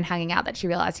after they'd been hanging out that she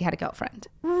realised he had a girlfriend.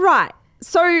 Right.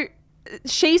 So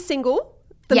she's single.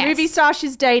 The Yes. movie star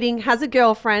she's dating has a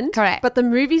girlfriend. Correct. But the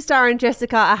movie star and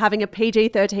Jessica are having a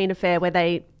PG-13 affair where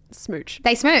they smooch.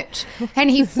 They smooch. And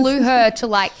he flew her to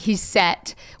like his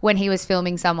set when he was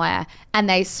filming somewhere, and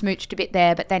they smooched a bit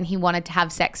there, but then he wanted to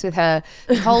have sex with her,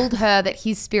 told her that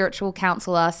his spiritual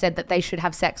counselor said that they should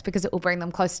have sex because it will bring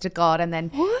them closer to God, and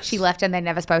then she left and they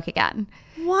never spoke again.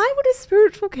 Why would a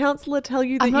spiritual counselor tell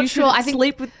you that I'm not you sure. shouldn't I think-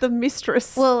 sleep with the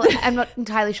mistress? Well, I'm not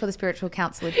entirely sure the spiritual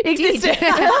counselor Existed.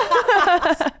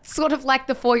 did. Sort of like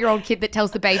the 4-year-old kid that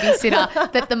tells the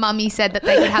babysitter that the mummy said that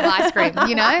they could have ice cream,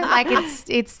 you know? Like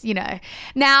it's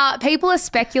Now, people are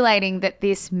speculating that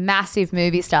this massive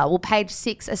movie star, well, Page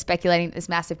Six are speculating that this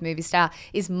massive movie star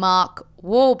is Mark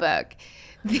Wahlberg.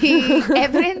 The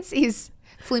evidence is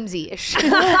flimsy-ish,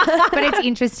 but it's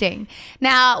interesting.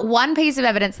 Now, one piece of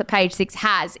evidence that Page Six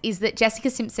has is that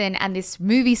Jessica Simpson and this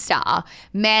movie star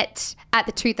met at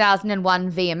the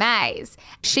 2001 VMAs.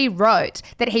 She wrote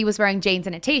that he was wearing jeans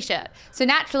and a t-shirt. So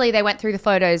naturally, they went through the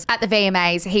photos at the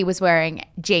VMAs. He was wearing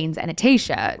jeans and a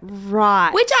t-shirt, right.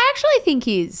 which I actually think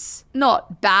is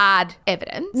not bad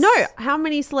evidence. No, how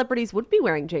many celebrities would be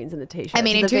wearing jeans and a t-shirt? I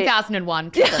mean, in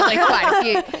 2001, like quite a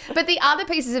few. But the other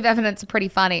pieces of evidence are pretty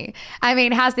funny. I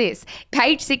mean, how's this?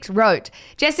 Page Six wrote,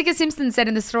 Jessica Simpson said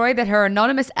in the story that her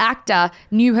anonymous actor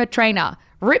knew her trainer.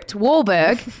 Ripped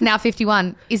Wahlberg, now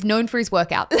 51, is known for his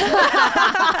workouts.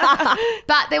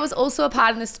 But there was also a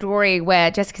part in the story where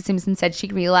Jessica Simpson said she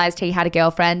realised he had a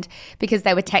girlfriend because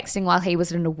they were texting while he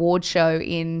was at an award show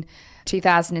in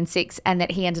 2006, and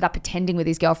that he ended up attending with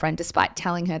his girlfriend despite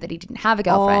telling her that he didn't have a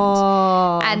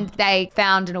girlfriend. And they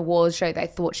found an awards show they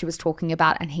thought she was talking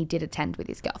about, and he did attend with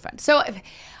his girlfriend. So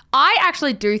I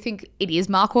actually do think it is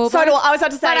Mark Wahlberg. So do I was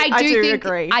about to say, but I do think,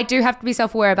 agree. I do have to be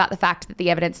self-aware about the fact that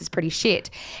the evidence is pretty shit.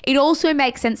 It also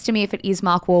makes sense to me if it is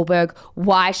Mark Wahlberg,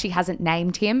 why she hasn't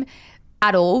named him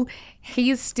at all. He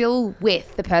is still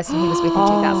with the person he was with in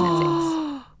 2006.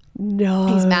 No.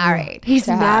 He's married. He's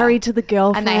to her. married to the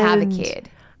girlfriend. And they have a kid.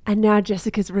 And now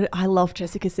Jessica's I love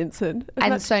Jessica Simpson.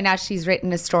 And so now she's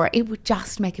written a story. It would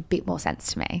just make a bit more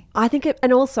sense to me. I think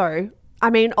and also, I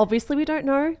mean, obviously we don't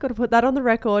know, got to put that on the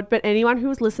record, but anyone who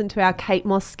has listened to our Kate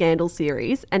Moss scandal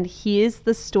series and hears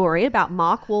the story about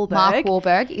Mark Wahlberg. Mark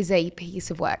Wahlberg is a piece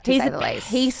of work, to say the least. He's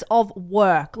a piece of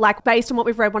work, like based on what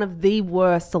we've read, one of the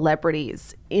worst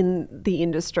celebrities in the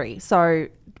industry. So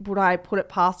would I put it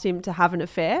past him to have an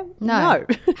affair? No.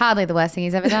 Hardly the worst thing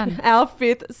he's ever done. Our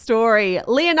fifth story.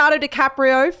 Leonardo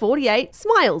DiCaprio, 48,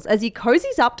 smiles as he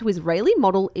cozies up to Israeli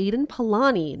model Eden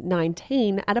Polani,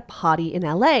 19, at a party in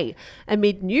LA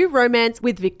amid new romance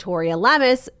with Victoria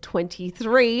Lamis,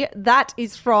 23. That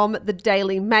is from the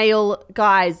Daily Mail.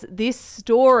 Guys, this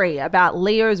story about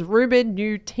Leo's rumored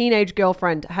new teenage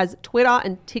girlfriend has Twitter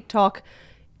and TikTok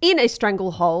in a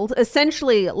stranglehold.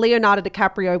 Essentially, Leonardo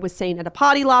DiCaprio was seen at a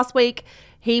party last week.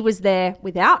 He was there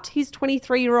without his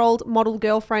 23-year-old model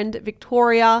girlfriend,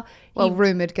 Victoria. Well,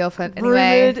 rumoured girlfriend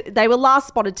anyway. Rumoured. They were last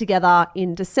spotted together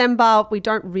in December. We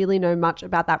don't really know much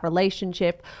about that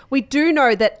relationship. We do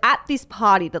know that at this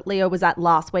party that Leo was at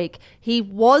last week, he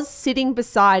was sitting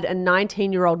beside a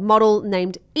 19-year-old model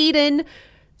named Eden.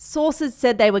 Sources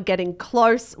said they were getting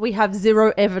close. We have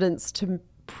zero evidence to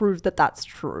prove that that's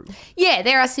true. Yeah,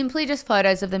 there are simply just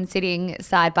photos of them sitting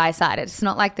side by side. It's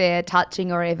not like they're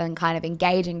touching or even kind of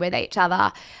engaging with each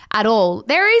other at all.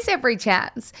 There is every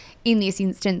chance in this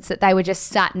instance that they were just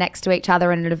sat next to each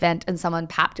other in an event and someone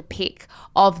papped a pic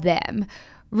of them.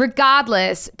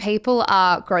 Regardless, people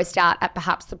are grossed out at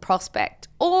perhaps the prospect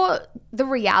or the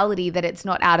reality that it's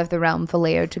not out of the realm for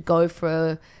Leo to go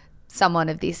for someone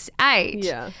of this age.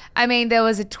 Yeah. I mean, there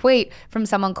was a tweet from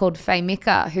someone called Faye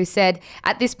Mika who said,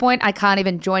 at this point, I can't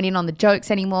even join in on the jokes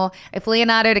anymore. If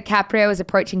Leonardo DiCaprio is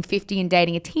approaching 50 and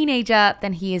dating a teenager,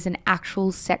 then he is an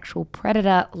actual sexual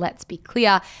predator. Let's be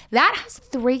clear. That has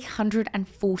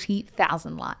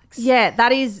 340,000 likes. Yeah,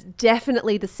 that is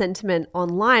definitely the sentiment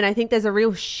online. I think there's a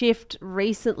real shift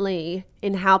recently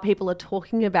in how people are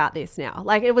talking about this now.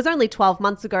 Like, it was only 12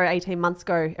 months ago, 18 months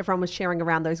ago, everyone was sharing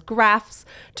around those graphs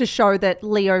to show that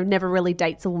Leo never really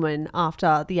dates a woman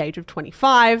after the age of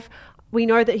 25. We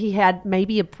know that he had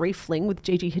maybe a brief fling with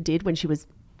Gigi Hadid when she was,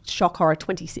 shock horror,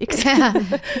 26.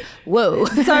 Whoa.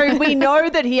 So we know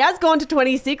that he has gone to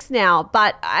 26 now,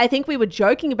 but I think we were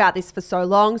joking about this for so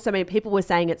long. So many people were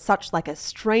saying it's such like a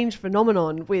strange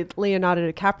phenomenon with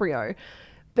Leonardo DiCaprio.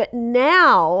 But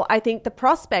now I think the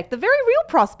prospect, the very real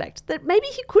prospect that maybe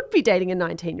he could be dating a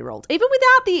 19-year-old, even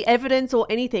without the evidence or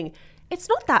anything, it's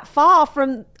not that far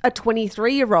from a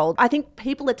 23-year-old. I think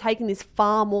people are taking this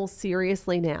far more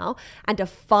seriously now and are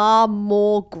far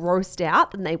more grossed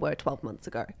out than they were 12 months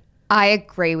ago. I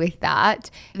agree with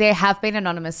that. There have been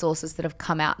anonymous sources that have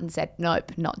come out and said,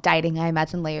 nope, not dating. I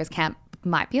imagine Leo's camp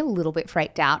might be a little bit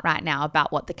freaked out right now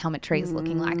about what the commentary is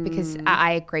looking like, because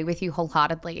I agree with you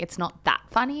wholeheartedly. It's not that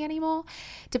funny anymore,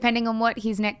 depending on what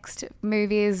his next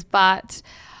move is. But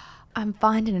I'm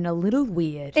finding it a little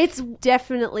weird. It's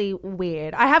definitely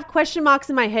weird. I have question marks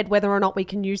in my head whether or not we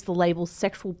can use the label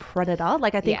sexual predator.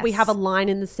 Like, I think we Yes. have a line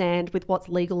in the sand with what's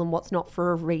legal and what's not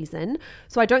for a reason.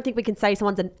 So I don't think we can say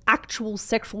someone's an actual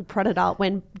sexual predator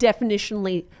when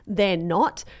definitionally they're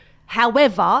not.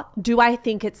 However, do I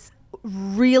think it's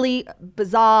really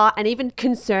bizarre and even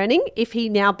concerning if he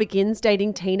now begins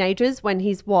dating teenagers when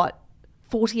he's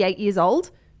 48 years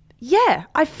old? Yeah,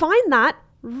 I find that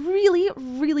really,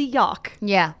 really yuck.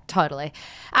 Yeah, totally.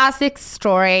 Our sixth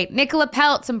story, Nicola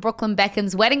Peltz and Brooklyn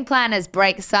Beckham's wedding planners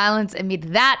break silence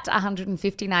amid that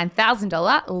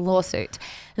 $159,000 lawsuit.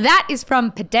 That is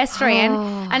from Pedestrian.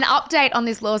 An update on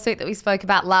this lawsuit that we spoke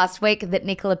about last week that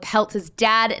Nicola Peltz's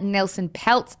dad, Nelson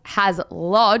Peltz, has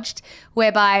lodged,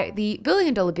 whereby the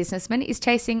billion-dollar businessman is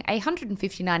chasing a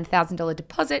 $159,000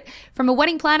 deposit from a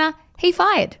wedding planner he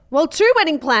fired. Well, 2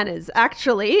 wedding planners,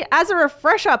 actually. As a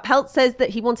refresher, Peltz says that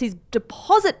he wants his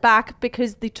deposit back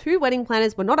because the 2 wedding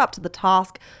planners were not up to the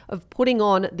task of putting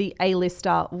on the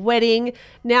A-lister wedding.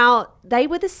 Now, they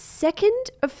were the second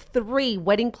of 3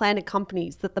 wedding planner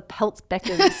companies that the Peltz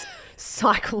Beckhams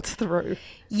cycled through.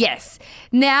 Yes.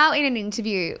 Now, in an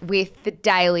interview with the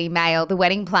Daily Mail, the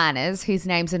wedding planners, whose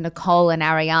names are Nicole and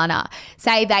Ariana,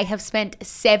 say they have spent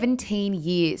 17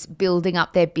 years building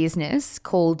up their business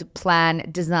called Plan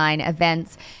Design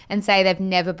Events and say they've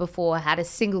never before had a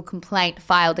single complaint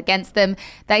filed against them.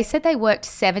 They said they worked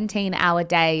 17-hour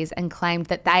days and claimed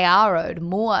that they are owed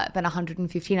more than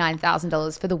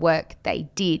 $159,000 for the work they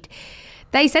did.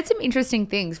 They said some interesting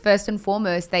things. First and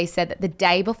foremost, they said that the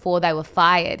day before they were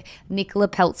fired, Nicola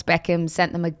Peltz Beckham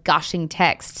sent them a gushing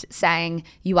text saying,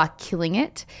 "You are killing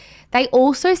it." They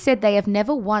also said they have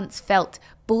never once felt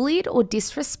bullied or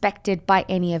disrespected by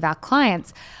any of our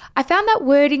clients. I found that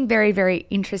wording very, very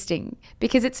interesting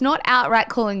because it's not outright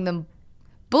calling them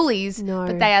bullies,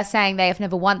 but they are saying they have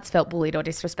never once felt bullied or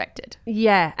disrespected.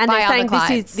 Yeah, and by they're saying other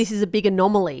clients. this is a big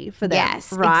anomaly for them.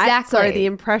 Yes, right? exactly. So the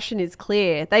impression is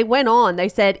clear. They went on, they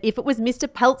said, if it was Mr.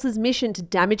 Peltz's mission to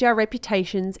damage our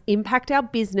reputations, impact our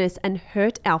business and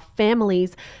hurt our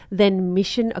families, then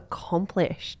mission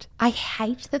accomplished. I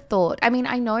hate the thought. I mean,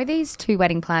 I know these 2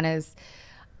 wedding planners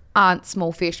aren't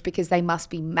small fish because they must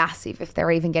be massive if they're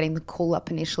even getting the call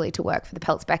up initially to work for the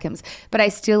Peltz Beckhams. But I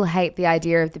still hate the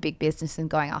idea of the big business and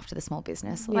going after the small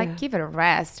business. Like, give it a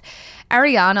rest.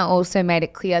 Ariana also made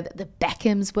it clear that the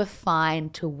Beckhams were fine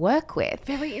to work with.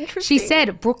 Very interesting. She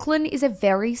said, Brooklyn is a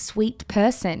very sweet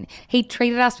person. He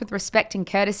treated us with respect and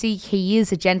courtesy. He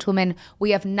is a gentleman.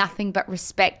 We have nothing but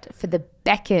respect for the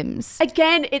Beckhams.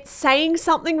 Again, it's saying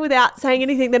something without saying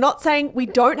anything. They're not saying we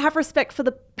don't have respect for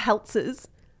the Peltzes.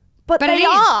 But But they it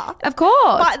is, are. of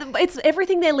course. But it's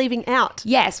everything they're leaving out.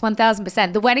 Yes,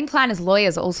 1,000%. The wedding planner's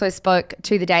lawyers also spoke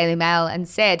to the Daily Mail and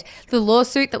said the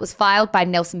lawsuit that was filed by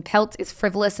Nelson Peltz is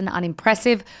frivolous and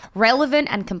unimpressive. Relevant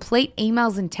and complete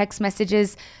emails and text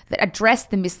messages that address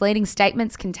the misleading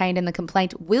statements contained in the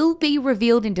complaint will be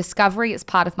revealed in discovery as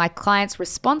part of my client's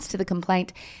response to the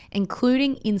complaint,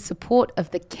 including in support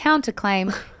of the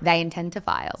counterclaim they intend to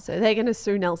file. So they're going to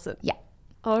sue Nelson. Yeah.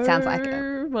 Sounds like it.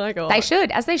 Oh my God. They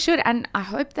should, as they should. And I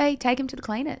hope they take him to the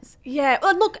cleaners. Yeah.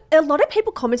 Well, look, a lot of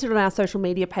people commented on our social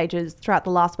media pages throughout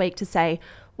the last week to say,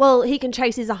 well, he can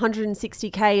chase his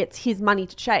 160K. It's his money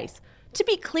to chase. To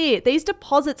be clear, these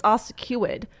deposits are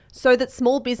secured so that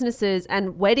small businesses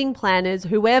and wedding planners,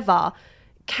 whoever,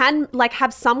 can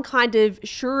have some kind of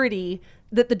surety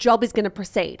that the job is going to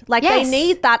proceed. Yes. They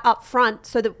need that up front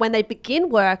so that when they begin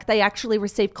work, they actually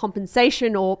receive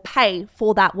compensation or pay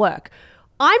for that work.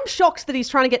 I'm shocked that he's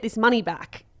trying to get this money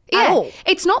back. At all.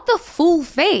 It's not the full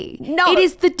fee. No. It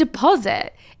is the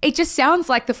deposit. It just sounds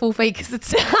like the full fee because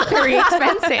it's very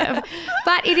expensive.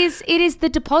 But it is the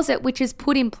deposit which is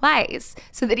put in place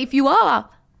so that if you are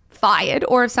fired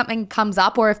or if something comes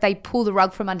up or if they pull the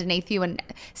rug from underneath you and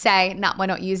say, no, we're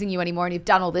not using you anymore and you've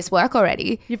done all this work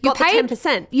already. You've got the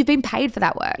 10%. You've been paid for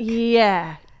that work.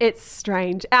 Yeah, it's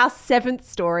strange. Our 7th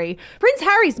story. Prince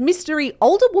Harry's mystery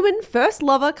older woman first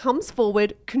lover comes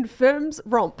forward, confirms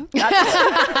romp.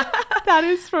 That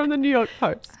is from the New York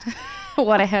Post.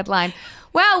 What a headline.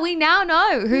 Well, we now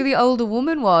know who the older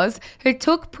woman was who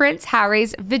took Prince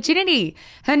Harry's virginity.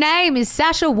 Her name is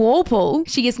Sasha Walpole.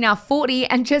 She is now 40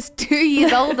 and just 2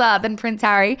 years older than Prince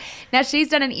Harry. Now, she's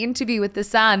done an interview with The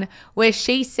Sun where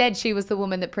she said she was the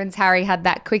woman that Prince Harry had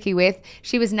that quickie with.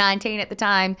 She was 19 at the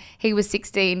time. He was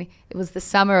 16. It was the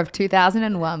summer of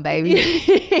 2001, baby.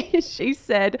 She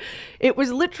said it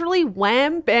was literally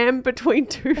wham bam between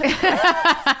two.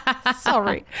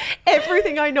 Sorry.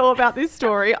 Everything I know about this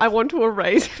story, I want to erase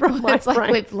erased from my It's like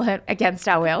brain. we've learnt against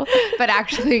our will, but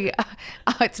actually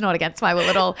it's not against my will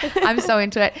at all. I'm so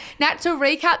into it. Now, to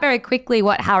recap very quickly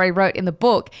what Harry wrote in the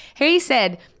book, he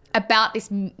said about this,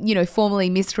 formerly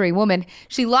mystery woman,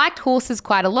 she liked horses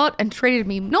quite a lot and treated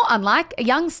me not unlike a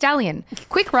young stallion.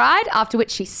 Quick ride, after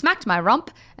which she smacked my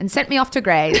rump and sent me off to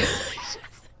graze.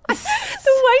 The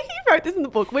way he wrote this in the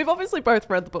book, we've obviously both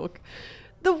read the book.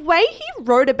 The way he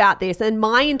wrote about this and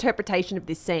my interpretation of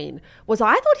this scene was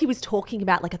I thought he was talking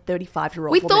about like a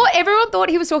 35-year-old woman. Everyone thought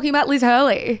he was talking about Liz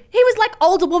Hurley. He was like,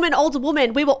 older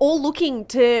woman. We were all looking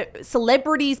to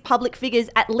celebrities, public figures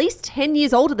at least 10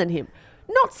 years older than him.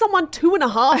 Not someone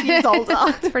 2.5 years older.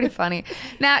 It's pretty funny.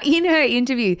 Now, in her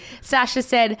interview, Sasha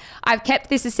said, I've kept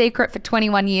this a secret for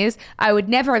 21 years. I would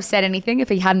never have said anything if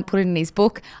he hadn't put it in his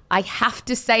book. I have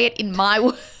to say it in my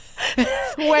words.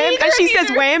 And she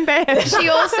says wham bam. She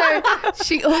also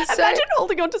Imagine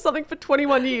holding on to something for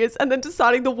 21 years and then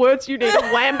deciding the words you need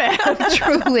are wham bam.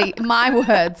 truly, my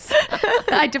words.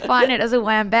 I define it as a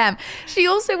wham bam. She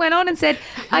also went on and said,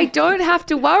 I don't have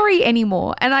to worry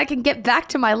anymore and I can get back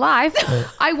to my life.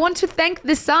 I want to thank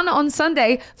the Sun on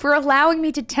Sunday for allowing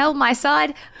me to tell my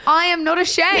side. I am not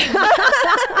ashamed.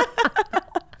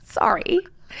 Sorry.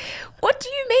 What do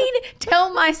you mean,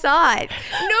 tell my side?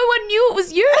 No one knew it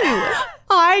was you.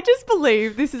 I just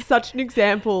believe this is such an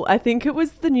example. I think it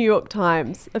was the New York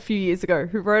Times a few years ago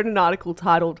who wrote an article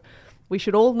titled, We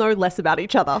Should All Know Less About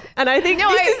Each Other. And I think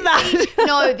this is that.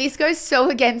 No, this goes so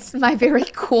against my very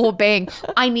core being.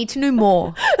 I need to know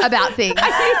more about things.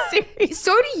 Are you serious?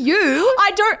 So do you.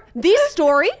 This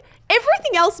story,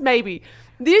 everything else maybe.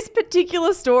 This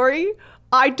particular story,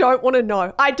 I don't want to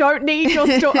know. I don't need your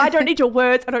story. I don't need your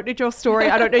words. I don't need your story.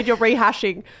 I don't need your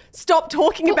rehashing. Stop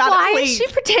talking about Why it, please. is she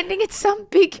pretending it's some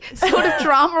big sort of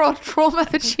drama or trauma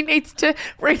that she needs to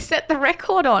reset the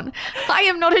record on? I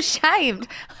am not ashamed.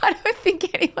 I don't think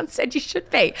anyone said you should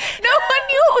be. No one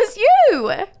knew it was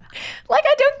you. Like,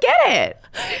 I don't get it.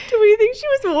 Do we think she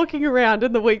was walking around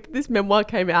in the week that this memoir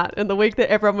came out and the week that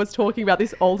everyone was talking about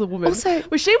this older woman? Also-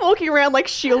 was she walking around like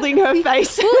shielding her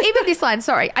face? Well, even this line,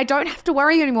 sorry, I don't have to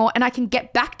worry anymore and I can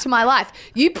get back to my life.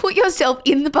 You put yourself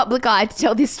in the public eye to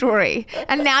tell this story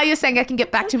and now you're saying I can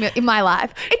get back to me in my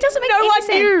life. It doesn't make any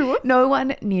sense. No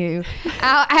one knew.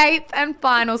 Our eighth and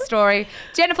final story.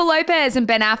 Jennifer Lopez and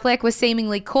Ben Affleck were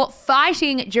seemingly caught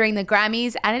fighting during the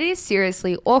Grammys and it is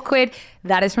seriously awkward.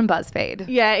 That is from BuzzFeed.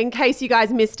 Yeah, in case you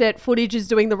guys missed it, footage is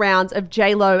doing the rounds of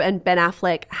J-Lo and Ben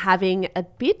Affleck having a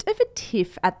bit of a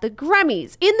tiff at the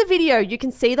Grammys. In the video, you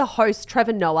can see the host,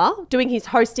 Trevor Noah, doing his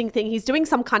hosting thing. He's doing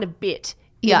some kind of bit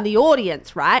in the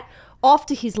audience, right? Off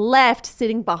to his left,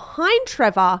 sitting behind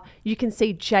Trevor, you can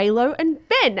see J-Lo and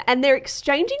Ben, and they're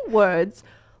exchanging words,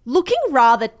 looking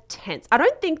rather tense. I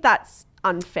don't think that's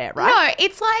unfair, right? No,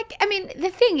 it's like, I mean, the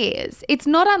thing is, it's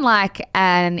not unlike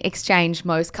an exchange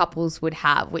most couples would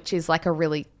have, which is like a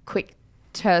really quick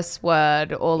terse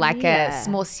word or like a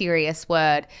more serious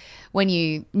word when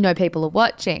you know people are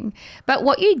watching. But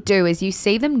what you do is you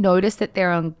see them notice that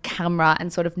they're on camera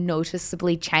and sort of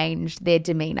noticeably change their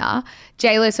demeanor.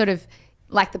 JLo sort of,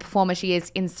 like the performer she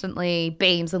is, instantly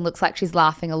beams and looks like she's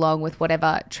laughing along with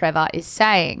whatever Trevor is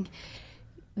saying.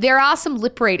 There are some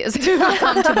lip readers who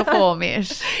come to perform,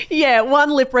 Ish. Yeah, one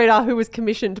lip reader who was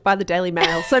commissioned by the Daily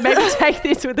Mail. So maybe take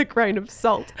this with a grain of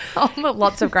salt. Oh,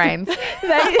 lots of grains.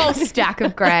 A whole stack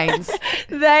of grains.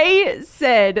 They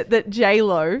said that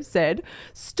J-Lo said,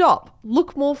 "Stop,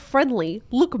 look more friendly,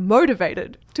 look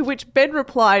motivated." To which Ben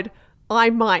replied, "I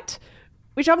might."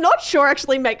 Which I'm not sure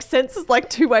actually makes sense as like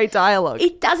two-way dialogue.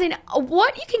 It doesn't.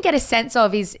 What you can get a sense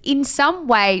of is in some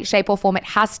way, shape or form, it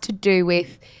has to do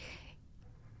with,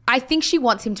 I think she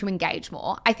wants him to engage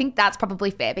more. I think that's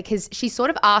probably fair because she sort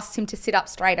of asks him to sit up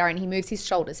straighter and he moves his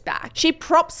shoulders back. She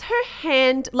props her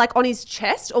hand like on his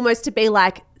chest almost to be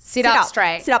like, Sit up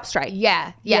straight. Sit up straight.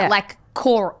 Yeah, like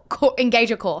core, engage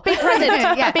your core. Be present.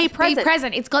 Yeah, be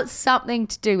present. It's got something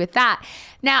to do with that.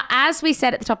 Now, as we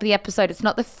said at the top of the episode, it's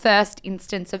not the first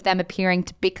instance of them appearing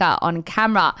to bicker on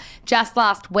camera. Just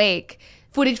last week,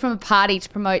 footage from a party to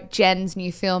promote Jen's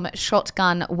new film,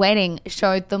 Shotgun Wedding,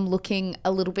 showed them looking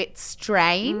a little bit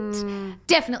strained.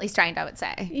 Definitely strained, I would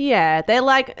say. Yeah, they're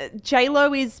like,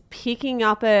 J-Lo is picking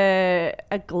up a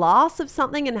glass of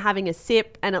something and having a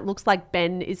sip, and it looks like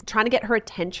Ben is trying to get her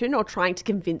attention or trying to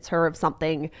convince her of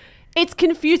something. It's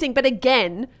confusing, but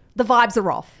again, the vibes are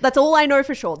off. That's all I know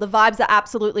for sure. The vibes are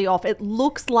absolutely off. It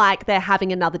looks like they're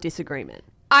having another disagreement.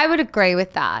 I would agree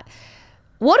with that.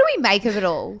 What do we make of it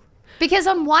all? Because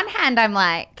on one hand, I'm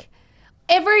like,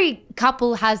 every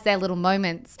couple has their little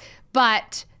moments,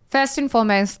 but first and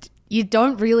foremost, You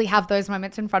don't really have those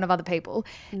moments in front of other people.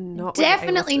 Not when you're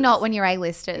Definitely A-listers. not when you're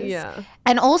A-listers. Yeah.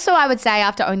 And also I would say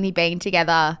after only being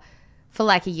together for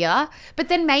like a year, but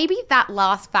then maybe that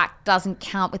last fact doesn't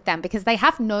count with them because they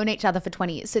have known each other for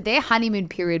 20 years. So their honeymoon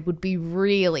period would be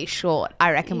really short,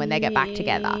 I reckon, when they get back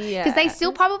together. Because they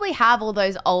still probably have all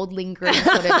those old lingering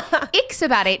sort of icks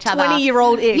about each other.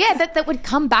 20-year-old icks. Yeah, that would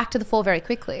come back to the fore very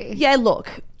quickly. Yeah,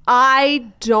 look, I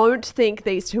don't think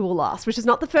these two will last, which is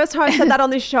not the first time I've said that on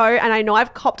this show. And I know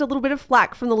I've copped a little bit of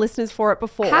flack from the listeners for it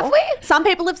before. Have we? Some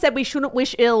people have said we shouldn't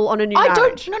wish ill on a new marriage. I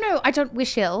don't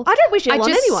wish ill. I don't wish ill on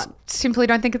just anyone. simply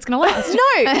don't think it's going to last.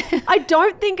 No, I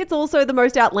don't think it's also the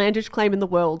most outlandish claim in the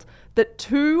world that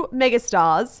two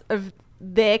megastars of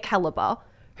their caliber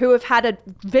who have had a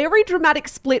very dramatic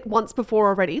split once before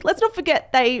already. Let's not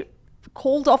forget they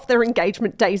called off their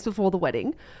engagement days before the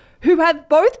wedding, who have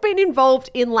both been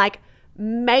involved in like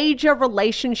major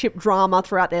relationship drama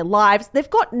throughout their lives. They've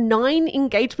got 9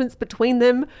 engagements between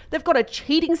them. They've got a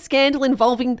cheating scandal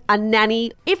involving a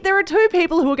nanny. If there are two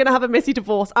people who are going to have a messy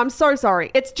divorce, I'm so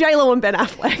sorry. It's J-Lo and Ben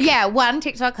Affleck. Yeah, one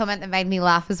TikTok comment that made me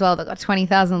laugh as well that got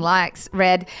 20,000 likes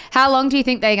read, how long do you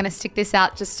think they're going to stick this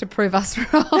out just to prove us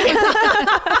wrong?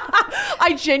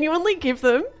 I genuinely give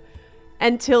them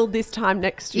until this time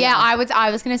next year. Yeah, I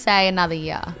was going to say another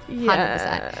year. 100%.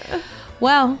 Yeah.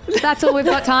 Well, that's all we've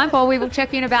got time for. We will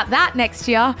check in about that next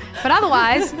year. But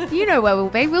otherwise, you know where we'll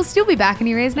be. We'll still be back in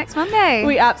your ears next Monday.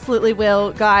 We absolutely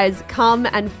will. Guys, come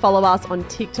and follow us on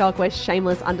TikTok. We're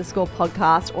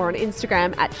shameless_podcast or on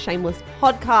Instagram at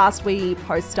shamelesspodcast. We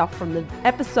post stuff from the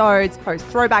episodes, post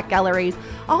throwback galleries,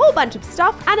 a whole bunch of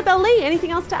stuff. Annabelle Lee, anything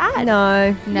else to add?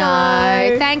 No.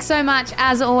 No. Thanks so much,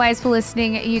 as always, for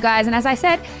listening, you guys. And as I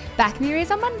said, back in your ears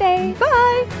on Monday.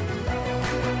 Bye.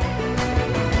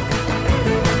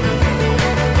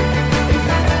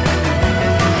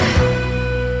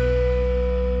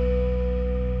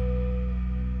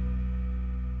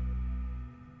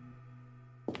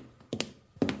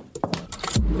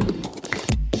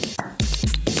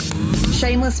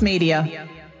 Shameless Media.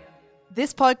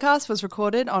 This podcast was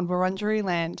recorded on Wurundjeri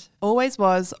land. Always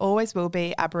was, always will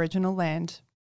be Aboriginal land.